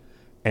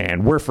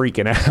 And we're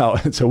freaking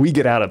out. And so we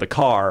get out of the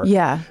car.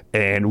 Yeah.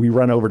 And we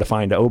run over to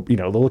find,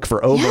 look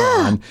for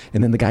Oberon.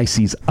 And then the guy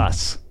sees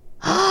us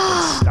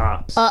and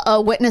stops.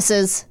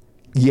 Witnesses.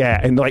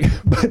 Yeah. And like,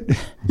 but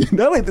this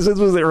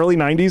was the early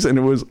 90s. And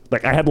it was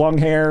like, I had long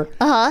hair.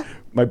 Uh-huh.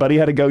 My buddy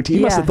had a goatee. He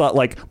must have thought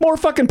like, more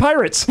fucking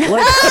pirates. Like,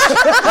 right?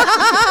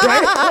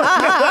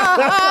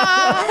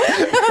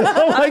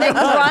 Oh my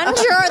God.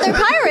 Grunge or are they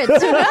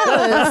pirates? Who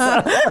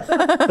knows?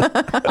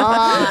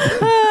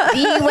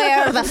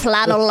 Beware the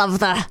flannel of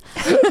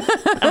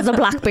the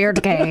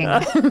Blackbeard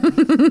gang.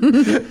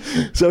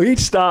 So he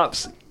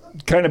stops,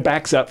 kind of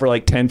backs up for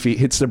like 10 feet,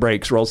 hits the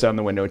brakes, rolls down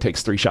the window, and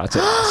takes 3 shots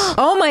at us.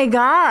 Oh my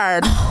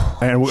God.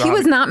 And he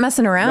was not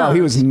messing around. No,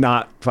 he was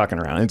not fucking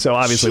around. And so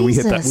obviously we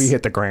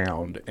hit the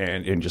ground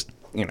and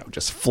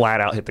just flat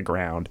out hit the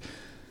ground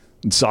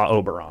and saw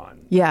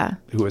Oberon. Yeah.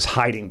 Who was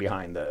hiding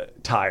behind the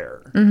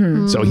tire.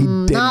 Mm-hmm. So he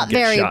didn't not get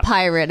very shot.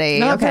 piratey.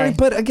 Not very,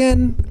 but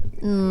again,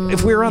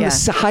 if we were on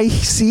the high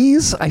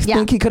seas, I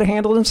think he could have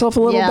handled himself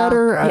a little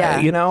better.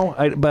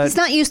 But he's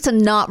not used to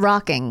not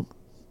rocking.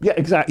 Yeah,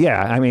 exactly.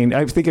 Yeah, I mean,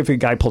 I think if a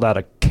guy pulled out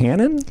a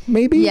cannon,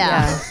 maybe.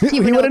 Yeah, he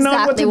would have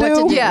known what to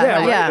do.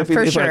 Yeah,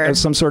 for sure. Like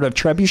some sort of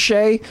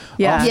trebuchet.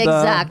 Yeah,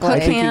 exactly.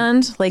 Hook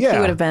hand, he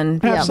would have been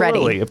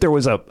ready. If there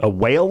was a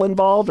whale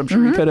involved, I'm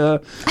sure he could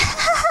have.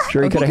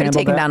 Sure, he could have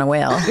handled taken down a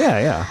whale.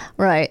 Yeah.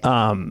 Right.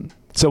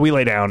 So we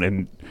lay down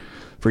and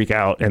freak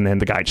out, and then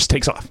the guy just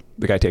takes off.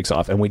 The guy takes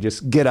off, and we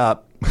just get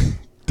up,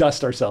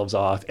 dust ourselves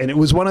off, and it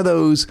was one of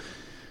those.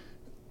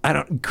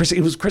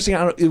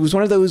 It was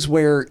one of those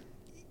where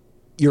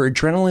your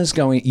adrenaline is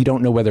going. You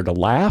don't know whether to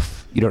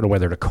laugh. You don't know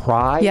whether to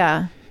cry.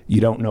 Yeah.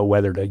 You don't know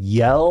whether to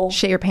yell.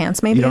 Shit your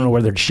pants, maybe? You don't know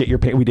whether to shit your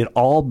pants. We did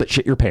all but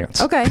shit your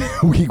pants. Okay.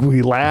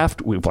 we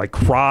laughed. We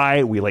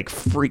cried. We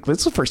freaked. This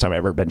is the first time I've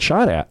ever been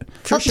shot at.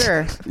 For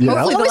sure. Hopefully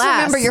always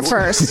remember your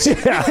first.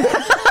 Yeah. You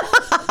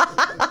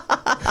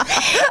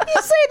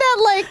say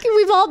that like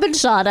we've all been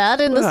shot at,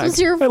 and this was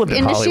your initiation. I lived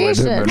in Hollywood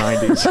in the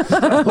 90s.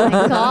 Oh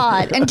my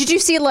God. And did you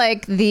see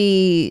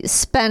the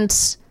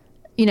spent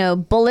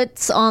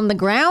bullets on the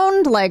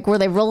ground? Like, were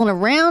they rolling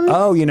around?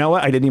 Oh, you know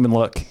what? I didn't even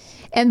look.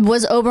 And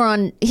was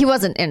Oberon, he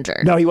wasn't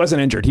injured? No, he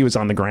wasn't injured. He was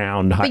on the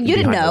ground. But you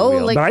didn't know.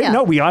 But I didn't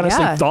know. We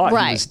honestly thought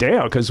right. he was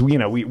down because, we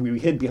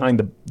hid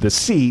behind the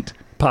seat,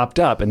 popped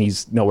up, and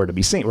he's nowhere to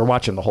be seen. We're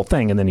watching the whole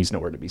thing, and then he's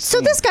nowhere to be seen.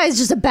 So this guy's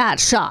just a bad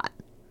shot.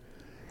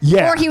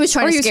 Yeah. Or he was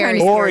trying to scare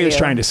you. Or he was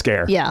trying to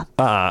scare. Yeah.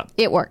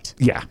 It worked.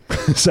 Yeah.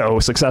 So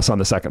success on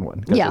the second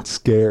one. Yeah. It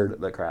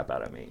scared the crap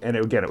out of me. And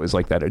it was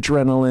like that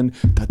adrenaline,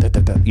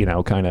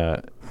 kind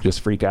of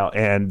just freak out.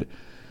 And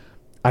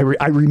I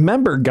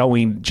remember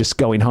going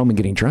home and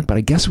getting drunk, but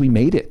I guess we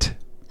made it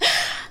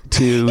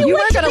to. You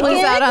weren't going to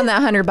lose out on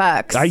that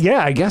 $100.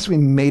 I guess we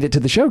made it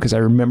to the show because I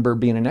remember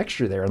being an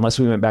extra there, unless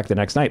we went back the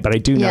next night. But I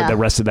do know the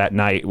rest of that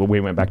night when we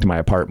went back to my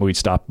apartment, we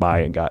stopped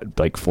by and got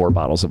 4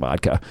 bottles of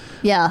vodka.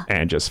 Yeah.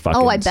 And just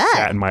fucking I bet.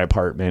 sat in my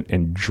apartment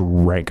and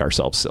drank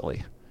ourselves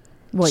silly.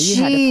 Well,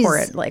 you had to pour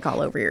it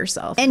all over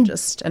yourself and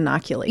just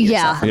inoculate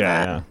yourself.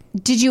 Yeah.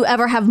 Did you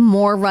ever have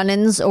more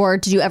run-ins, or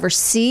did you ever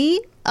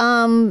see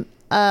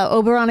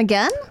Oberon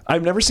again?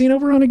 I've never seen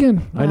Oberon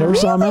again. I never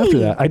saw him after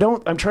that.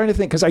 I'm trying to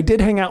think because I did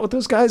hang out with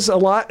those guys a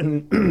lot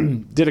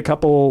and did a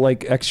couple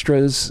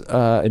extras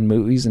in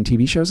movies and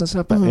TV shows and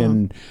stuff. But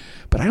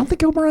I don't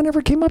think Oberon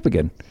ever came up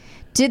again.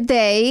 Did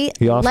they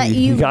He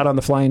got on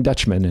the Flying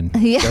Dutchman and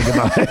said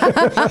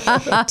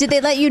goodbye. Did they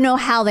let you know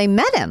how they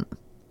met him?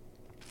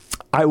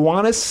 I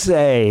want to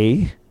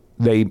say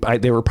they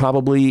were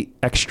probably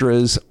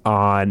extras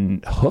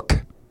on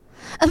Hook.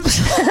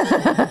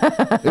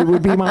 It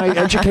would be my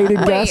educated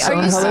guess. are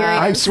you serious?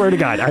 I swear to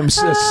God, I'm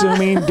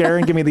assuming.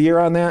 Darren, give me the year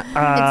on that.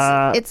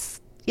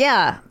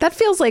 Yeah. That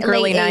feels like Late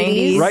early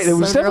 80s. 90s. Right, it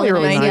was definitely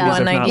early 90s. Yeah.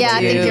 if not Yeah, I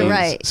late think you're 80s.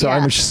 right. So Yeah.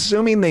 I'm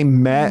assuming they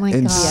met my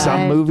in God.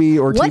 some movie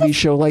or What TV if-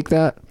 show like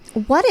that.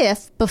 What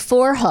if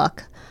before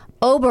Hook,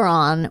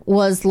 Oberon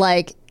was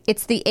like,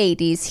 it's the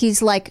 80s.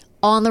 He's like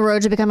on the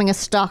road to becoming a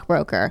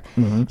stockbroker.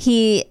 Mm-hmm.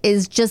 He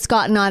is just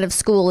gotten out of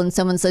school and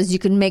someone says you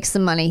can make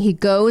some money. He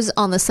goes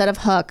on the set of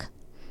Hook.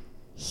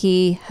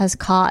 He has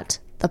caught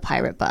the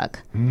pirate bug.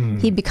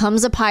 He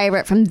becomes a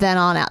pirate from then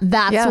on out.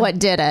 That's what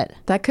did it.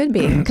 That could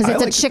be. Because I it's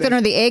like a to chicken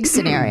or the egg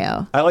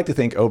scenario. I like to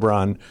think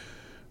Oberon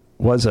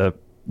was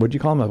what'd you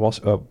call him?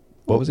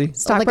 What was he? Like a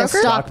Stockbroker?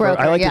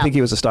 stockbroker. I like yeah. to think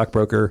he was a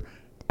stockbroker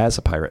as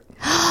a pirate.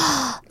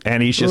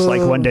 And he's just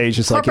like, one day he's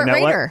just Corporate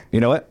like, raider. you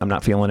know what? I'm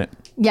not feeling it.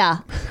 Yeah.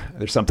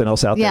 There's something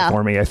else out Yeah. there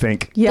for me, I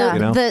think. Yeah. You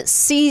know? The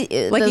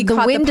sea, Like he the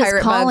caught wind the is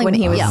pirate bug calling when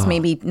he was Yeah.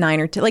 maybe 9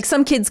 or 10. Like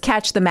some kids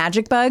catch the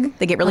magic bug.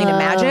 They get really into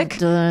magic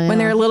yeah. when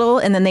they're little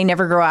and then they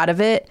never grow out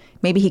of it.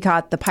 Maybe he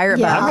caught the pirate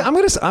Yeah. bug.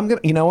 I'm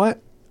gonna, you know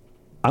what?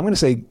 I'm gonna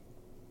say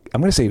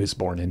he was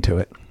born into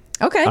it.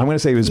 Okay. I'm gonna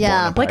say he was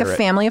Yeah. born a like a pirate.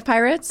 family of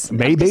pirates.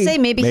 Maybe. Say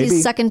maybe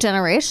he's second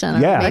generation. Or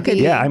Yeah, maybe,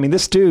 yeah. I mean,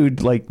 this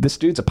dude's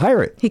a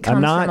pirate. He comes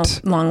I'm not.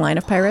 from a long line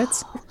of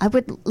pirates. I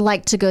would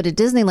like to go to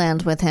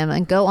Disneyland with him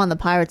and go on the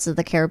Pirates of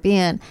the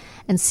Caribbean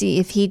and see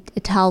if he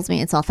tells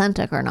me it's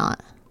authentic or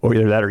not. Or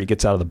either that, or he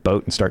gets out of the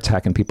boat and starts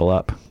hacking people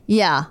up.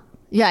 Yeah.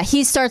 Yeah.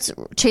 He starts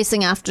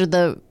chasing after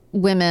the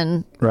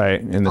women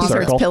Right in the He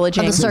starts circle.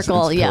 pillaging. on the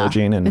circle. It's Yeah.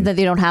 pillaging and- Then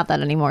they don't have that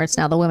anymore. It's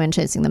now the women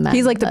chasing the men.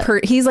 He's like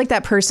But- he's like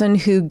that person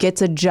who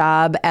gets a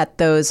job at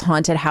those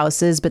haunted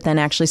houses, but then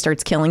actually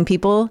starts killing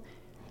people.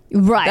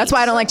 right. That's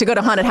why I don't like to go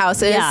to haunted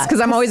houses Yeah. because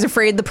I'm always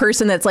afraid the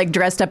person that's like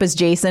dressed up as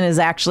Jason is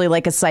actually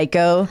like a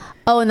psycho.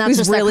 Oh, and that's who's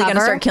just really going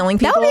to start killing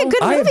people. That would be a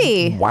good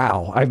movie.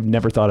 Wow, I've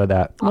never thought of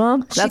that. Well,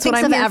 that's She what thinks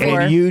I'm of here for.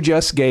 everyone. And you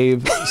just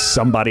gave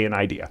somebody an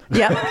idea.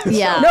 Yep.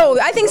 Yeah. No,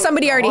 I think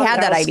somebody already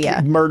had that Podcast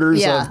idea.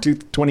 Murders Yeah. of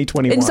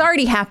 2021. It's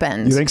already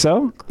happened. You think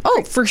so?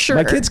 Oh, for sure.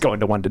 My kid's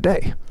going to one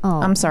today.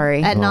 I'm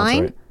sorry. At Oh, that's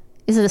 9? right.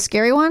 Is it a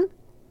scary one?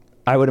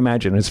 I would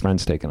imagine his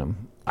friend's taking him.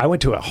 I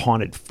went to a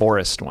haunted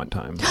forest one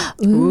time.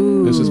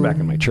 This was back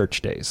in my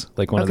church days.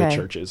 Like one of the Okay.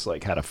 churches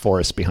like had a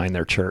forest behind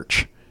their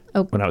church.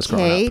 Okay. When I was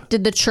growing up.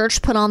 Did the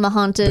church put on the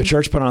haunted? The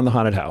church put on the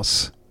haunted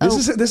house.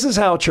 This is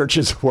how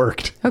churches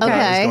worked. Okay. When I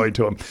was Okay. going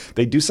to them.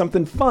 They do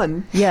something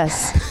fun,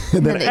 Yes.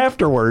 and then they-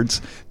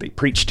 afterwards they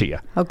preach to you.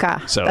 Okay.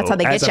 So That's how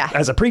they as get a, you.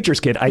 as a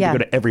preacher's kid, I had Yeah. to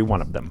go to every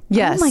one of them.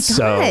 Yes. Oh my God.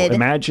 So God.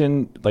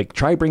 imagine, like,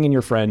 try bringing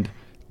your friend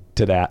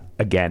to that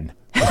again.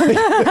 They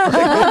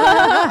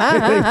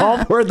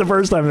all for it the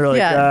first time. They're like,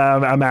 Yeah.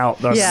 I'm out.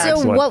 That's Yeah. the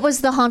next So one. what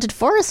was the haunted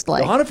forest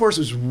like? The haunted forest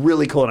was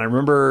really cool, and I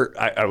remember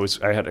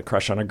I had a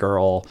crush on a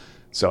girl,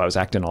 so I was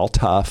acting all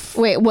tough.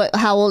 Wait, what?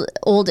 How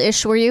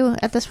old-ish were you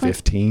at this point?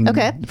 15.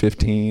 Okay.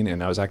 15,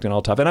 and I was acting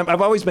all tough. And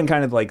I've always been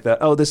kind of like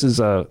this is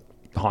a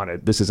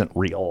haunted. This isn't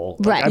real.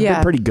 Like, Right. I've Yeah.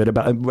 been pretty good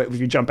about it. If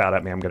you jump out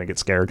at me, I'm going to get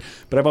scared.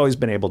 But I've always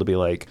been able to be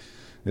like,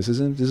 this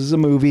is a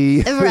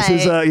movie. This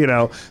is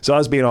Right. So I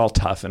was being all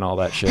tough and all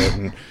that shit.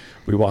 And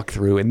we walk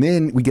through, and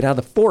then we get out of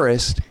the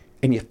forest,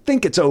 and you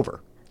think it's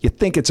over.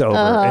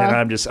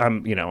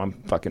 And I'm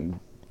fucking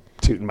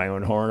tooting my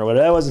own horn or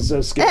whatever. That wasn't so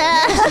scary.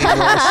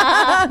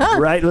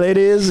 Right,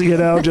 ladies?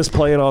 Just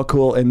playing all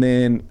cool. And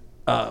then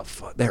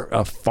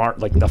the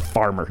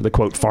farmer, the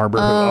quote farmer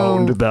who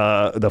owned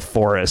the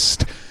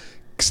forest,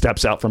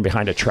 steps out from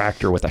behind a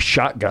tractor with a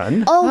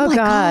shotgun. Oh, my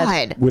God.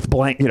 God. With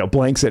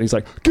blanks it. He's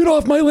like, "Get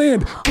off my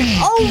land!"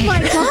 Oh my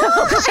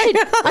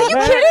God. Are you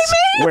kidding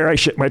me? Where I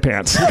shit my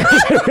pants.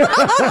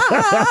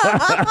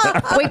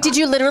 Wait, did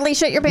you literally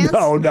shit your pants?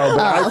 No, but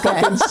I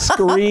fucking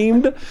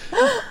screamed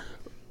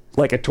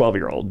like a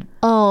 12-year-old.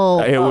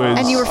 Oh. It was,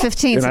 And you were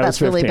 15, and so I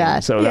that's was really 15.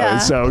 bad. Yeah.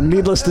 So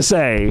needless to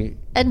say,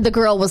 And the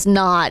girl was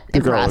not the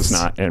girl impressed.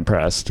 was not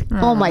impressed.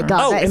 Oh my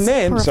God. Oh, that and is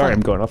then, sorry, horrifying. I'm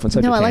going off on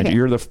such No, a I like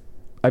tangent. it.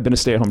 I've been a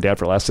stay-at-home dad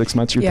for the last 6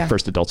 months. You're Yeah. the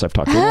first adults I've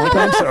talked to in a long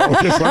time,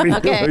 so just let me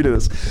do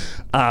this.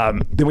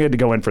 Then we had to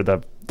go in for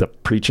the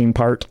preaching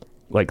part,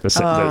 like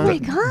the. Oh my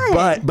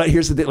God. But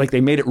here's the thing: like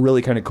they made it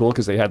really kind of cool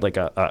because they had like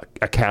a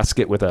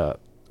casket with a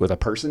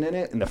person in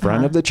it in the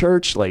front of the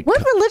church. Like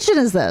What religion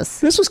is this?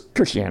 this was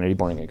Christianity,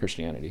 born again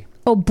Christianity.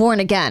 Oh, born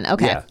again.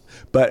 Okay. Yeah,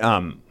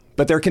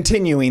 but they're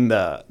continuing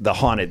the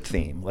haunted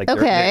theme. Like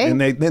Okay.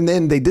 and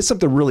then they did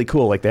something really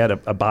cool. Like they had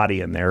a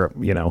body in there,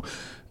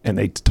 and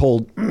they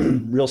told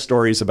real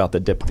stories about the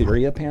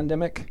diphtheria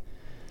pandemic.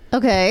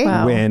 Okay.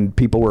 Wow. When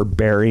people were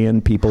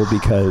burying people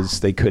because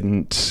they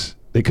didn't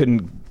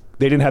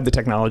have the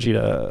technology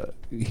to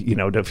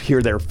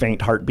hear their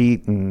faint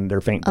heartbeat and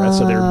their faint breath,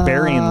 so they're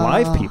burying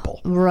live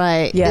people.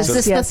 Right. Yes. Is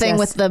this Yes, the thing yes.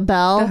 with the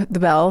bell? The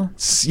bell.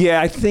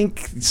 Yeah, I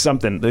think it's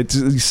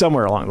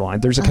somewhere along the line.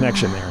 There's a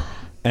connection there,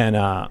 and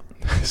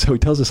So he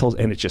tells this whole,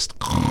 and it's just,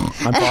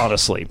 I'm falling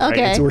asleep. Right?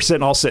 Okay. So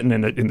we're all sitting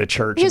in the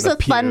church. Here's in the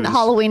a fun pews.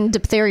 Halloween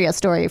diphtheria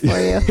story for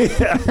you.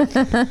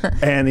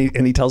 And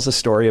he tells a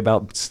story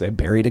about they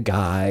buried a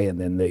guy, and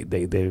then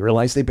they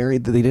realized they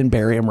didn't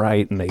bury him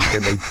right, and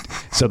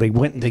so they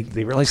went and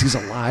they realized he's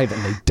alive,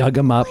 and they dug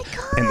him up,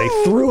 and they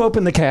threw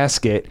open the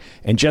casket,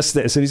 and just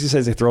as soon as he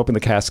says they throw open the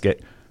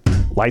casket,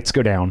 lights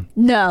go down.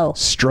 No.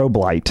 Strobe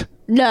light.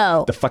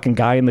 No. The fucking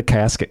guy in the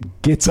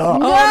casket gets up. Oh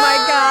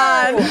my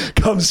God.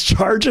 Comes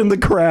charging the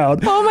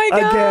crowd. Oh my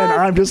God. Again,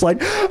 I'm just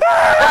like,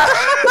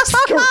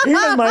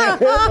 screaming my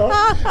head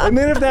off. And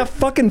then if that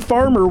fucking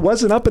farmer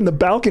wasn't up in the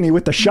balcony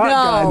with the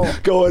shotgun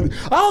going,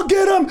 I'll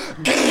get him.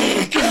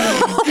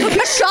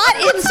 You shot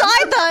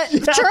inside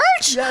the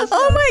church? Yes.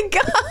 Oh my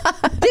God.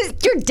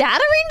 Your dad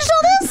arranged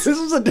all this? This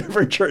was a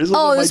different church.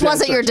 This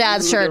wasn't your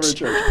dad's church.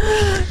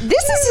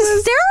 This is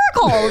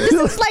hysterical. This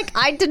is like,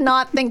 I did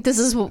not think this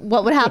is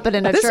what would happen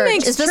in a This church.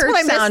 makes Is this church what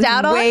I missed sound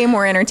out on? way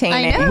more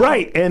entertaining. I know.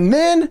 Right. And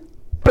then,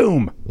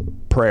 boom,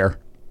 prayer.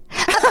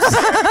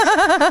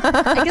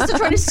 I guess they're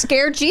trying to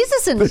scare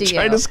Jesus into you.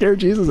 Trying to scare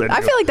Jesus into I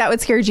you. feel like that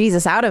would scare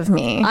Jesus out of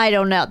me. I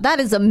don't know. That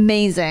is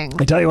amazing.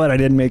 I tell you what, I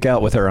didn't make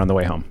out with her on the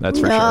way home. That's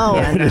for sure.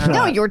 I did No,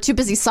 not. you were too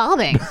busy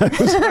sobbing.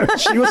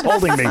 She was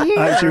holding me.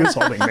 She was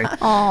holding me.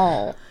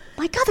 Oh,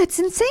 my God, that's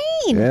insane.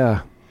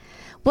 Yeah.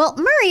 Well,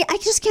 Murray, I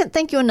just can't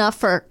thank you enough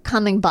for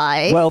coming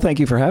by. Well, thank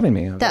you for having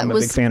me. That I'm a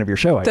was- big fan of your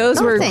show.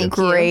 Those were thank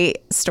you.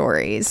 great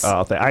stories.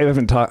 I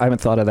haven't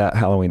thought of that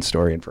Halloween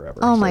story in forever.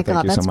 Oh So my thank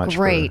God, you so that's much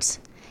great.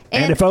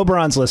 And if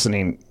Oberon's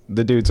listening,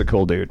 the dude's a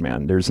cool dude,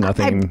 man. There's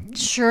nothing. I'm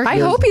sure. I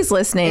hope he's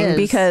listening is.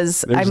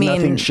 because There's I mean,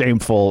 nothing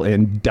shameful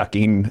in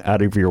ducking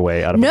out of your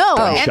way out of No,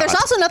 a and there's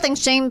shot. also nothing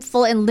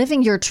shameful in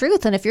living your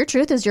truth. And if your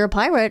truth is you're a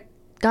pirate,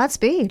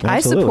 Godspeed. I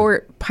Absolutely.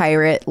 support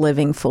pirate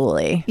living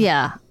fully.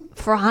 Yeah,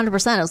 for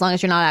 100%, as long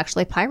as you're not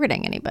actually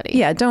pirating anybody.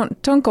 Yeah,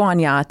 don't go on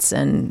yachts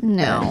and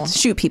No.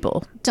 shoot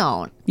people.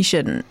 Don't. You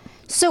shouldn't.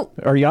 So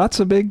Are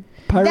yachts a big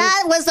pirate?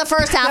 that was the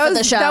first half of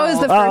the show. That was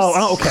the first.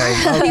 Oh,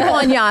 okay. People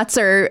on yachts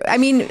are. I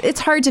mean, it's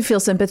hard to feel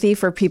sympathy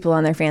for people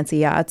on their fancy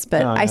yachts,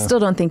 but I still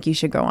don't think you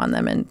should go on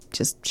them and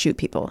just shoot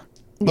people.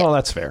 Well,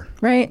 that's fair.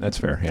 Right? That's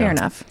fair. Yeah. Fair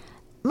enough.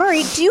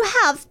 Murray, do you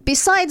have,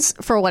 besides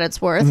For What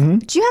It's Worth,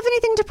 do you have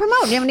anything to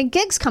promote? Do you have any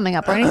gigs coming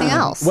up or anything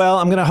else? Well,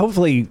 I'm going to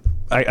hopefully,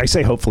 I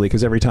say hopefully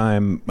because every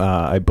time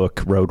I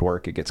book road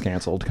work, it gets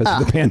canceled because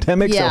of the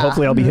pandemic. yeah. So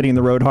hopefully I'll be hitting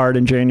the road hard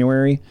in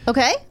January.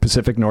 Okay.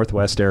 Pacific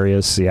Northwest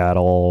areas,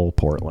 Seattle,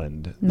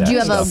 Portland. Do you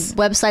have a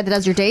website that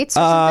has your dates or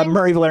something?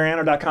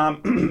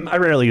 MurrayValeriano.com. I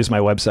rarely use my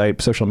website,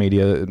 social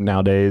media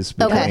nowadays.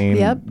 Okay. Between,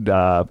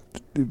 Yep.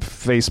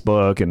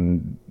 Facebook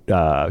and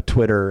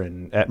Twitter,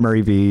 and at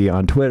Murray V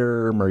on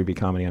Twitter, Murray V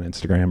Comedy on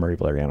Instagram, Murray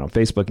Valeriano on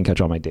Facebook, and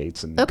catch all my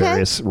dates and Okay.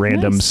 various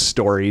random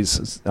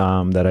stories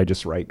that I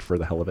just write for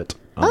the hell of it.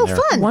 Oh, there,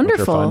 fun. which are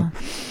Wonderful. fun.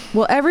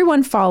 Well,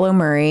 everyone follow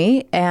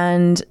Murray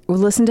and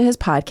listen to his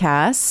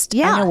podcast.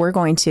 Yeah. I know we're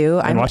going to.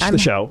 And watch the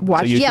show.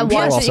 Watch, It's a YouTube Yeah, show watch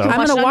it. You also. can I'm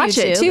watch going it to on watch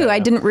it YouTube. too. I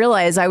didn't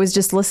realize I was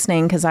just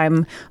listening because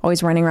I'm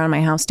always running around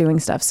my house doing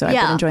stuff. So I've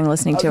Yeah. been enjoying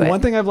listening to it.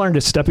 One thing I've learned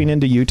is stepping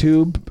into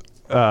YouTube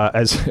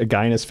as a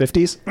guy in his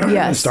 50s,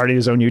 Yes. starting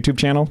his own YouTube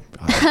channel,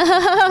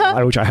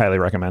 which I highly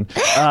recommend.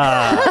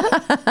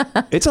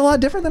 It's a lot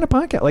different than a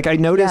podcast. Like I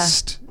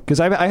noticed, because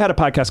I had a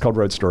podcast called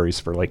Road Stories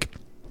for like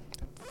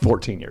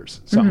 14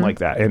 years, something like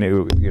that. And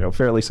it,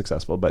 fairly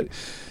successful, but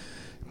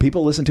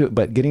people listen to it,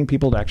 but getting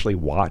people to actually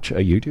watch a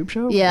YouTube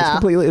show, Yeah.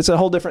 it's a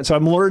whole different. So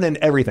I'm learning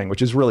everything,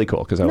 which is really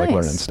cool because I like Nice.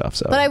 learning stuff.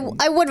 So, But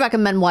I would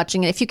recommend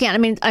watching it if you can. I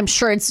mean, I'm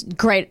sure it's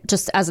great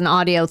just as an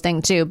audio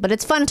thing too, but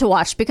it's fun to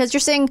watch because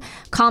you're seeing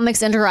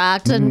comics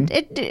interact and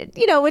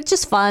it's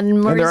just fun.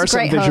 and there Murray's are a some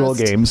great visual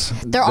host. games.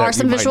 There that are you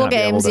some might visual not be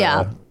able games, to-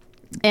 yeah.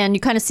 And you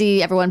kind of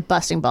see everyone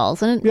busting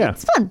balls and Yeah,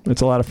 it's fun.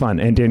 It's a lot of fun.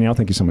 And Danielle,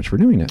 thank you so much for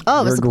doing it.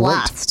 Oh, it was a You're great.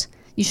 blast.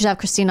 You should have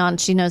Christine on.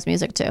 She knows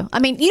music too. I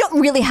mean, you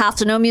don't really have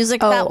to know music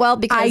that well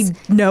because I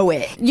know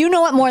it. you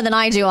know it more than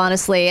I do,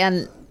 honestly.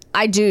 And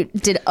I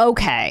did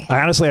okay.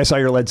 I saw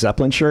your Led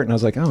Zeppelin shirt and I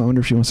was like, oh, I wonder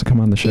if she wants to come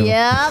on the show.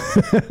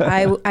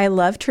 Yep. I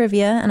love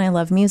trivia and I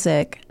love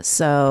music.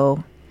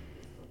 So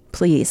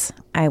please,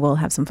 I will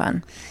have some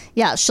fun.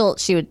 Yeah,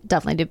 she would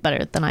definitely do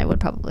better than I would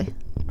probably.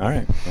 All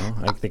right.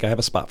 Well, I think I have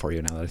a spot for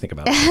you now that I think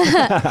about it.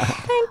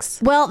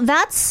 Thanks. Well,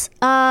 that's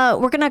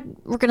we're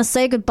gonna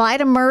say goodbye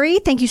to Murray.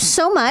 Thank you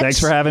so much. Thanks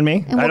for having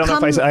me. And I we'll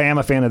don't know if I am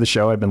a fan of the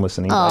show. I've been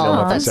listening. I don't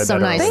know if I that's said so that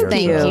nice. earlier.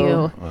 Thank so-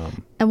 you.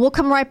 And we'll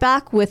come right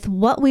back with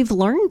what we've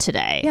learned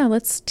today. Yeah,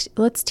 let's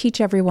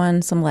teach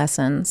everyone some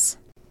lessons.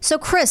 So,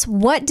 Chris,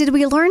 what did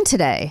we learn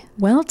today?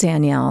 Well,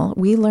 Danielle,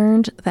 we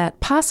learned that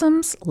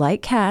possums,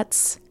 like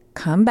cats,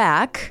 come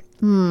back.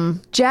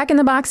 Jack in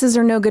the Boxes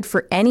are no good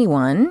for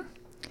anyone.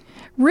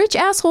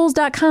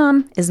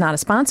 RichAssholes.com is not a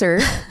sponsor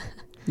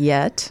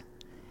yet.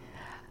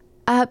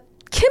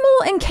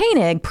 Kimmel and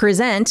Koenig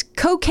present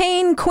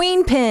Cocaine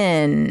Queen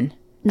Pin.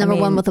 Number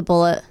one with a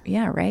bullet.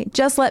 Yeah, right.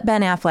 Just let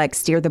Ben Affleck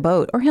steer the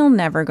boat or he'll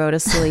never go to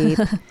sleep.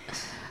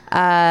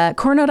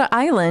 Coronado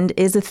Island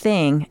is a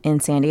thing in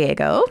San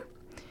Diego.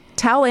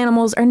 Towel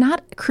animals are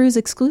not cruise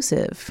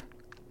exclusive.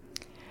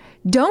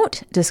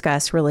 Don't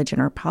discuss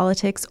religion or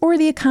politics or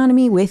the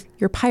economy with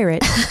your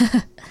pirate.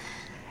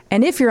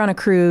 And if you're on a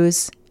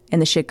cruise and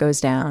the shit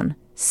goes down,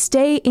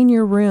 stay in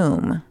your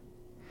room.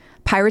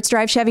 Pirates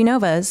drive Chevy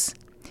Novas.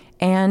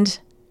 And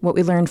what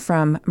we learned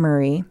from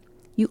Murray,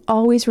 you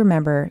always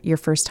remember your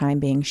first time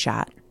being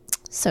shot.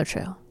 So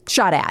true.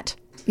 Shot at.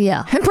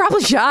 Yeah. And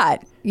probably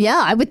shot.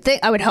 Yeah, I would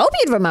hope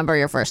you'd remember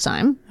your first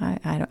time.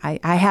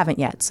 I haven't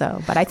yet,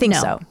 but I think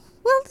so.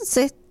 Well, it's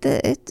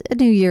a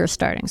new year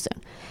starting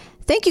soon.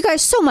 Thank you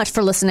guys so much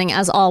for listening,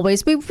 as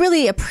always. We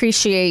really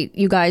appreciate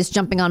you guys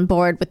jumping on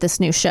board with this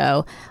new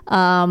show.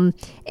 And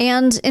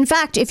in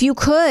fact, if you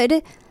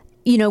could,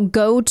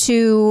 go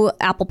to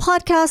Apple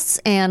Podcasts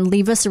and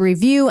leave us a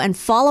review and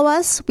follow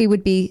us, we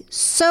would be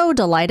so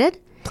delighted.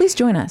 Please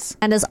join us.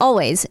 And as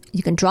always,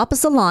 you can drop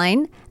us a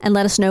line and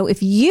let us know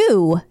if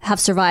you have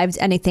survived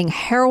anything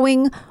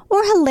harrowing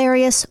or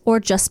hilarious or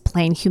just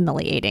plain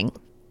humiliating.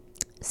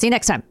 See you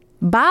next time.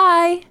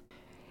 Bye.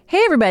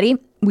 Hey, everybody.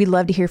 We'd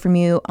love to hear from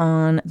you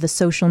on the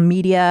social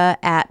media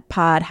at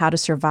Pod How to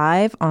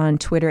Survive on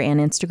Twitter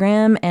and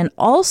Instagram. And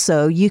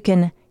also, you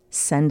can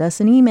send us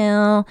an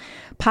email,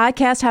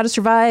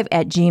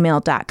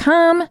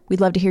 podcasthowtosurvive@gmail.com.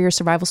 We'd love to hear your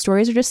survival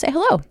stories or just say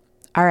hello.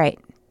 All right.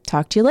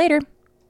 Talk to you later.